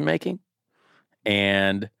decision making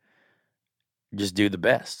and just do the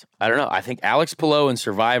best. I don't know. I think Alex Palou in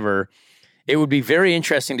Survivor, it would be very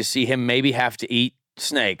interesting to see him maybe have to eat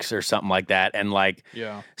snakes or something like that and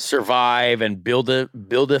survive and build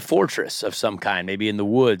a fortress of some kind, maybe in the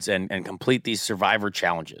woods and complete these Survivor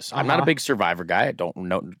challenges. I'm not a big Survivor guy. I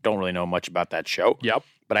don't really know much about that show. Yep.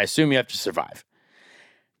 But I assume you have to survive.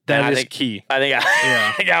 That is key. I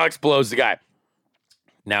think Alex Pallou's the guy.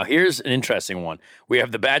 Now, here's an interesting one. We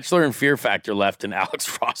have The Bachelor and Fear Factor left, and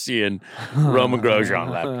Alex Rossi and Roman Grosjean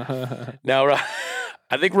left. Now,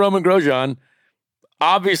 I think Roman Grosjean,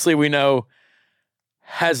 obviously we know,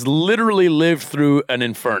 has literally lived through an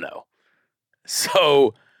inferno.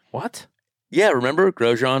 So... What? Yeah, remember?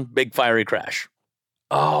 Grosjean, big fiery crash.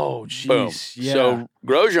 Oh, jeez. Yeah. So,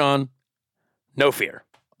 Grosjean, no fear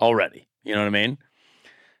already. You know what I mean?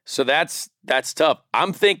 So that's tough.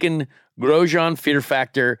 I'm thinking Grosjean Fear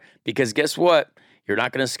Factor because guess what? You're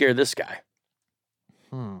not going to scare this guy.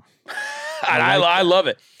 I love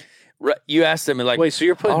it. You asked him like, wait, so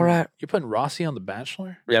you're putting Rossi on The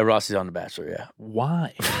Bachelor? Yeah, Rossi's on The Bachelor. Yeah.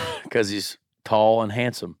 Why? Because he's tall and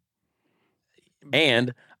handsome,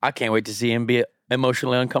 and I can't wait to see him be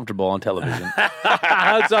emotionally uncomfortable on television.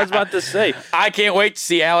 That's what I was about to say. I can't wait to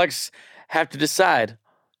see Alex have to decide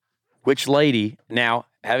which lady. Now,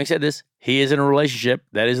 having said this, he is in a relationship.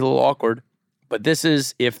 That is a little awkward. But this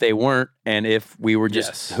is if they weren't and if we were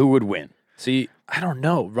just who would win. See, I don't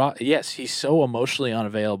know. Yes, he's so emotionally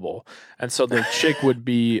unavailable. And so the chick would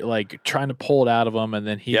be like trying to pull it out of him. And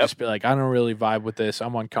then he'd just be like, I don't really vibe with this.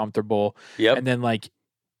 I'm uncomfortable. Yep. And then like,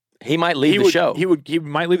 he might leave the show. He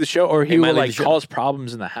might leave the show or he would like cause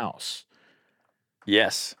problems in the house.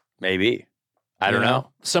 Yes, maybe. I don't know.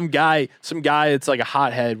 Some guy, it's like a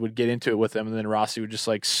hothead would get into it with him, and then Rossi would just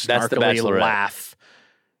like snarkily laugh.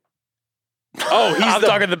 Oh, he's the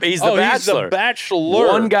Bachelor. He's the Bachelor.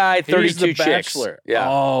 One guy, 32 chicks. Yeah.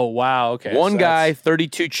 Oh, wow. Okay. One guy,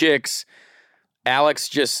 32 chicks. Alex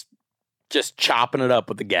just chopping it up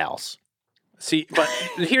with the gals. See, but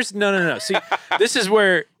here's no. See, this is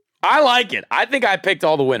where I like it. I think I picked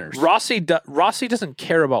all the winners. Rossi doesn't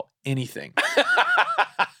care about anything.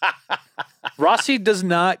 Rossi does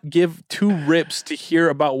not give two rips to hear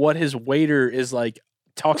about what his waiter is like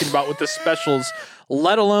talking about with the specials,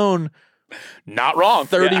 let alone not wrong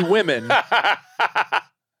 30 women.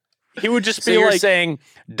 He would just be you're saying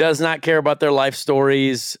does not care about their life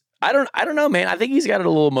stories. I don't know, man. I think he's got a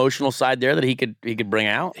little emotional side there that he could bring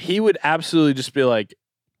out. He would absolutely just be like,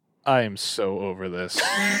 I am so over this.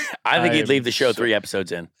 I think he'd leave the show 3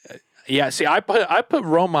 episodes in. Yeah, see, I put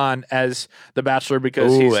Roman as the Bachelor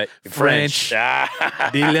because he's French.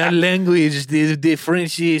 The language, the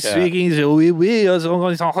French speaking. You guys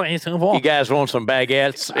want some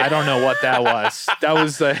baguettes? I don't know what that was. That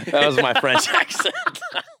was my French accent.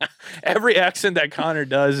 Every accent that Connor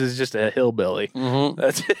does is just a hillbilly. Mm-hmm.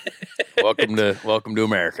 That's it. Welcome to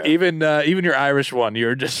America. Even your Irish one,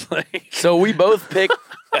 you're just like. So we both picked.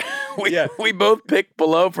 We both picked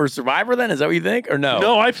below for Survivor. Then is that what you think, or no?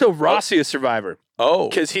 No, I feel Rossi as Survivor. Oh,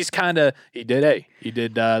 because he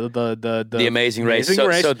did the Amazing Race.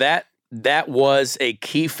 So that was a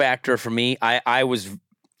key factor for me. I was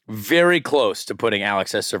very close to putting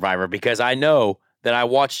Alex as Survivor because I know that I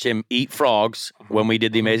watched him eat frogs when we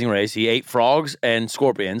did the Amazing Race. He ate frogs and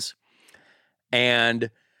scorpions, and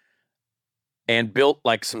built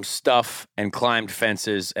like some stuff and climbed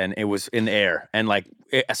fences, and it was in the air. And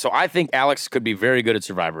so I think Alex could be very good at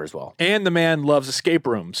Survivor as well. And the man loves escape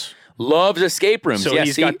rooms. Loves escape rooms. So yeah,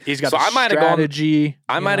 he's got so the strategy.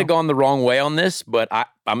 I might have gone the wrong way on this, but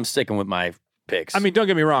I'm sticking with my picks. I mean, don't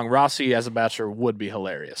get me wrong. Rossi as a Bachelor would be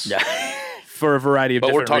hilarious. Yeah. For a variety of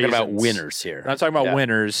different reasons. But we're talking about winners here. I'm talking about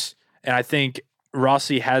winners. And I think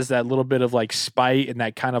Rossi has that little bit of like spite and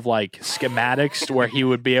that kind of like schematics to where he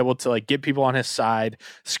would be able to like get people on his side,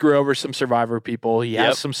 screw over some Survivor people. He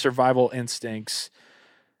has some survival instincts.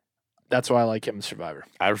 That's why I like him in Survivor.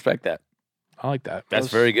 I respect that. I like that. That's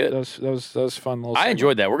very good. That was fun. I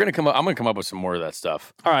enjoyed that. I'm gonna come up with some more of that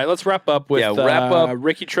stuff. All right, let's wrap up with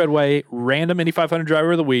Ricky Treadway, random Indy 500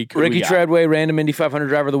 driver of the week. Ricky Treadway, random Indy 500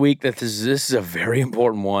 driver of the week. This is a very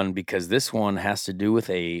important one because this one has to do with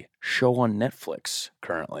a show on Netflix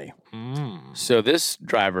currently. So this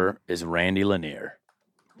driver is Randy Lanier.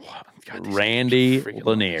 Randy Lanier.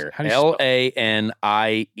 Lanier. Lanier.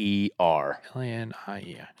 Lanier.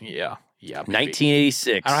 Lanier. Yeah. Yeah. Maybe.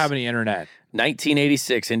 1986. I don't have any internet.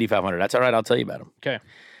 1986 Indy 500. That's all right. I'll tell you about him. Okay.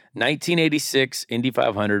 1986 Indy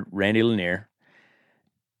 500, Randy Lanier.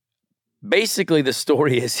 Basically, the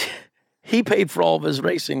story is he paid for all of his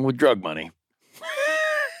racing with drug money.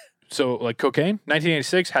 So, like cocaine?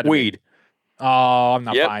 1986 had to Weed. Be. Oh, I'm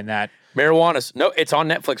not Yep. buying that. Marijuana. No, it's on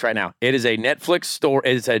Netflix right now. It is a Netflix store.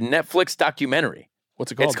 It's a Netflix documentary.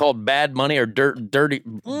 What's it called? It's called Bad Money or Dirty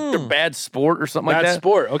Bad Sport or something like that. Bad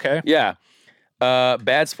Sport. Okay. Yeah.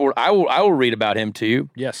 Bad Sport. I will read about him to you.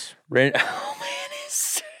 Yes. Oh man,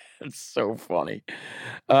 it's so funny.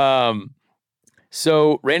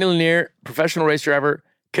 So Randy Lanier, professional race driver,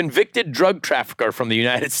 convicted drug trafficker from the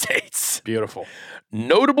United States. Beautiful.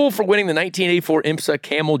 Notable for winning the 1984 IMSA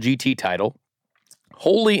Camel GT title.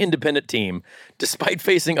 Wholly independent team, despite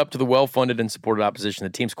facing up to the well-funded and supported opposition, the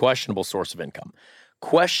team's questionable source of income.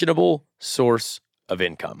 Questionable source of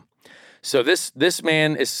income. So this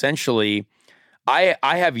man essentially, I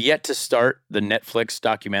have yet to start the Netflix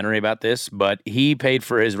documentary about this, but he paid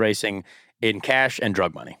for his racing in cash and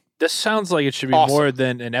drug money. This sounds like it should be Awesome. more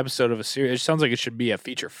than an episode of a series. It sounds like it should be a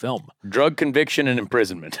feature film. Drug conviction and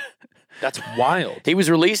imprisonment. That's wild. He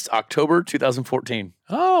was released October 2014.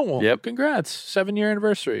 Oh, well, Yep. Congrats. 7-year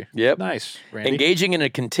anniversary. Yep. Nice, Randy. Engaging in a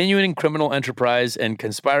continuing criminal enterprise and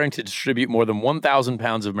conspiring to distribute more than 1,000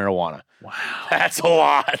 pounds of marijuana. Wow. That's a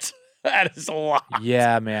lot. That is a lot.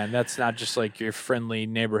 Yeah, man. That's not just like your friendly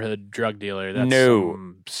neighborhood drug dealer. That's No.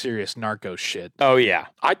 some serious narco shit. Oh, yeah.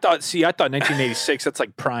 I thought 1986, that's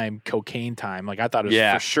like prime cocaine time. Like I thought it was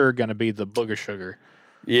Yeah. for sure going to be the booger sugar.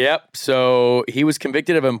 Yep. So he was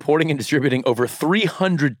convicted of importing and distributing over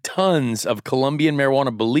 300 tons of Colombian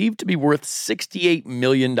marijuana believed to be worth $68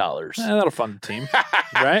 million. That'll fund the team,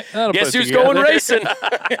 right? That'll Guess put it who's together. going racing?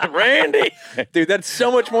 Randy. Dude, that's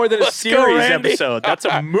so much more than a Let's go, series Randy. episode. That's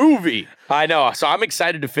a movie. I know. So I'm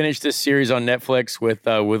excited to finish this series on Netflix with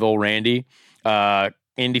old Randy,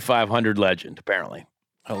 Indy 500 legend, apparently.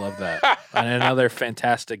 I love that. And another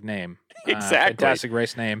fantastic name. Exactly. Fantastic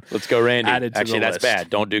race name. Let's go, Randy. Added to Actually, the that's list. bad.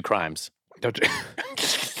 Don't do crimes. Don't do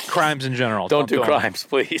crimes in general. Don't do them. crimes,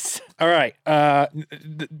 please. All right.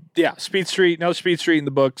 Yeah, Speed Street. No Speed Street in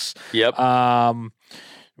the books. Yep.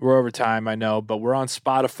 We're over time, I know, but we're on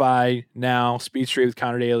Spotify now. Speed Street with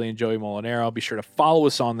Connor Daly and Joey Molinaro. Be sure to follow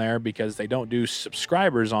us on there because they don't do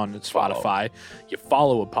subscribers on Spotify. You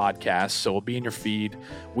follow a podcast, so it'll be in your feed.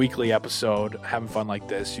 Weekly episode, having fun like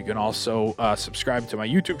this. You can also subscribe to my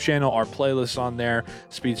YouTube channel. Our playlist on there,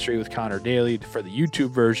 Speed Street with Connor Daly for the YouTube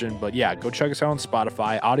version. But yeah, go check us out on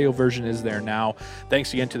Spotify. Audio version is there now.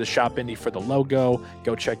 Thanks again to the Shop Indy for the logo.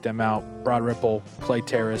 Go check them out. Broad Ripple, Clay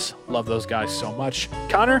Terrace. Love those guys so much.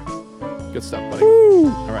 Connor, good stuff, buddy.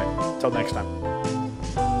 All right, until next time.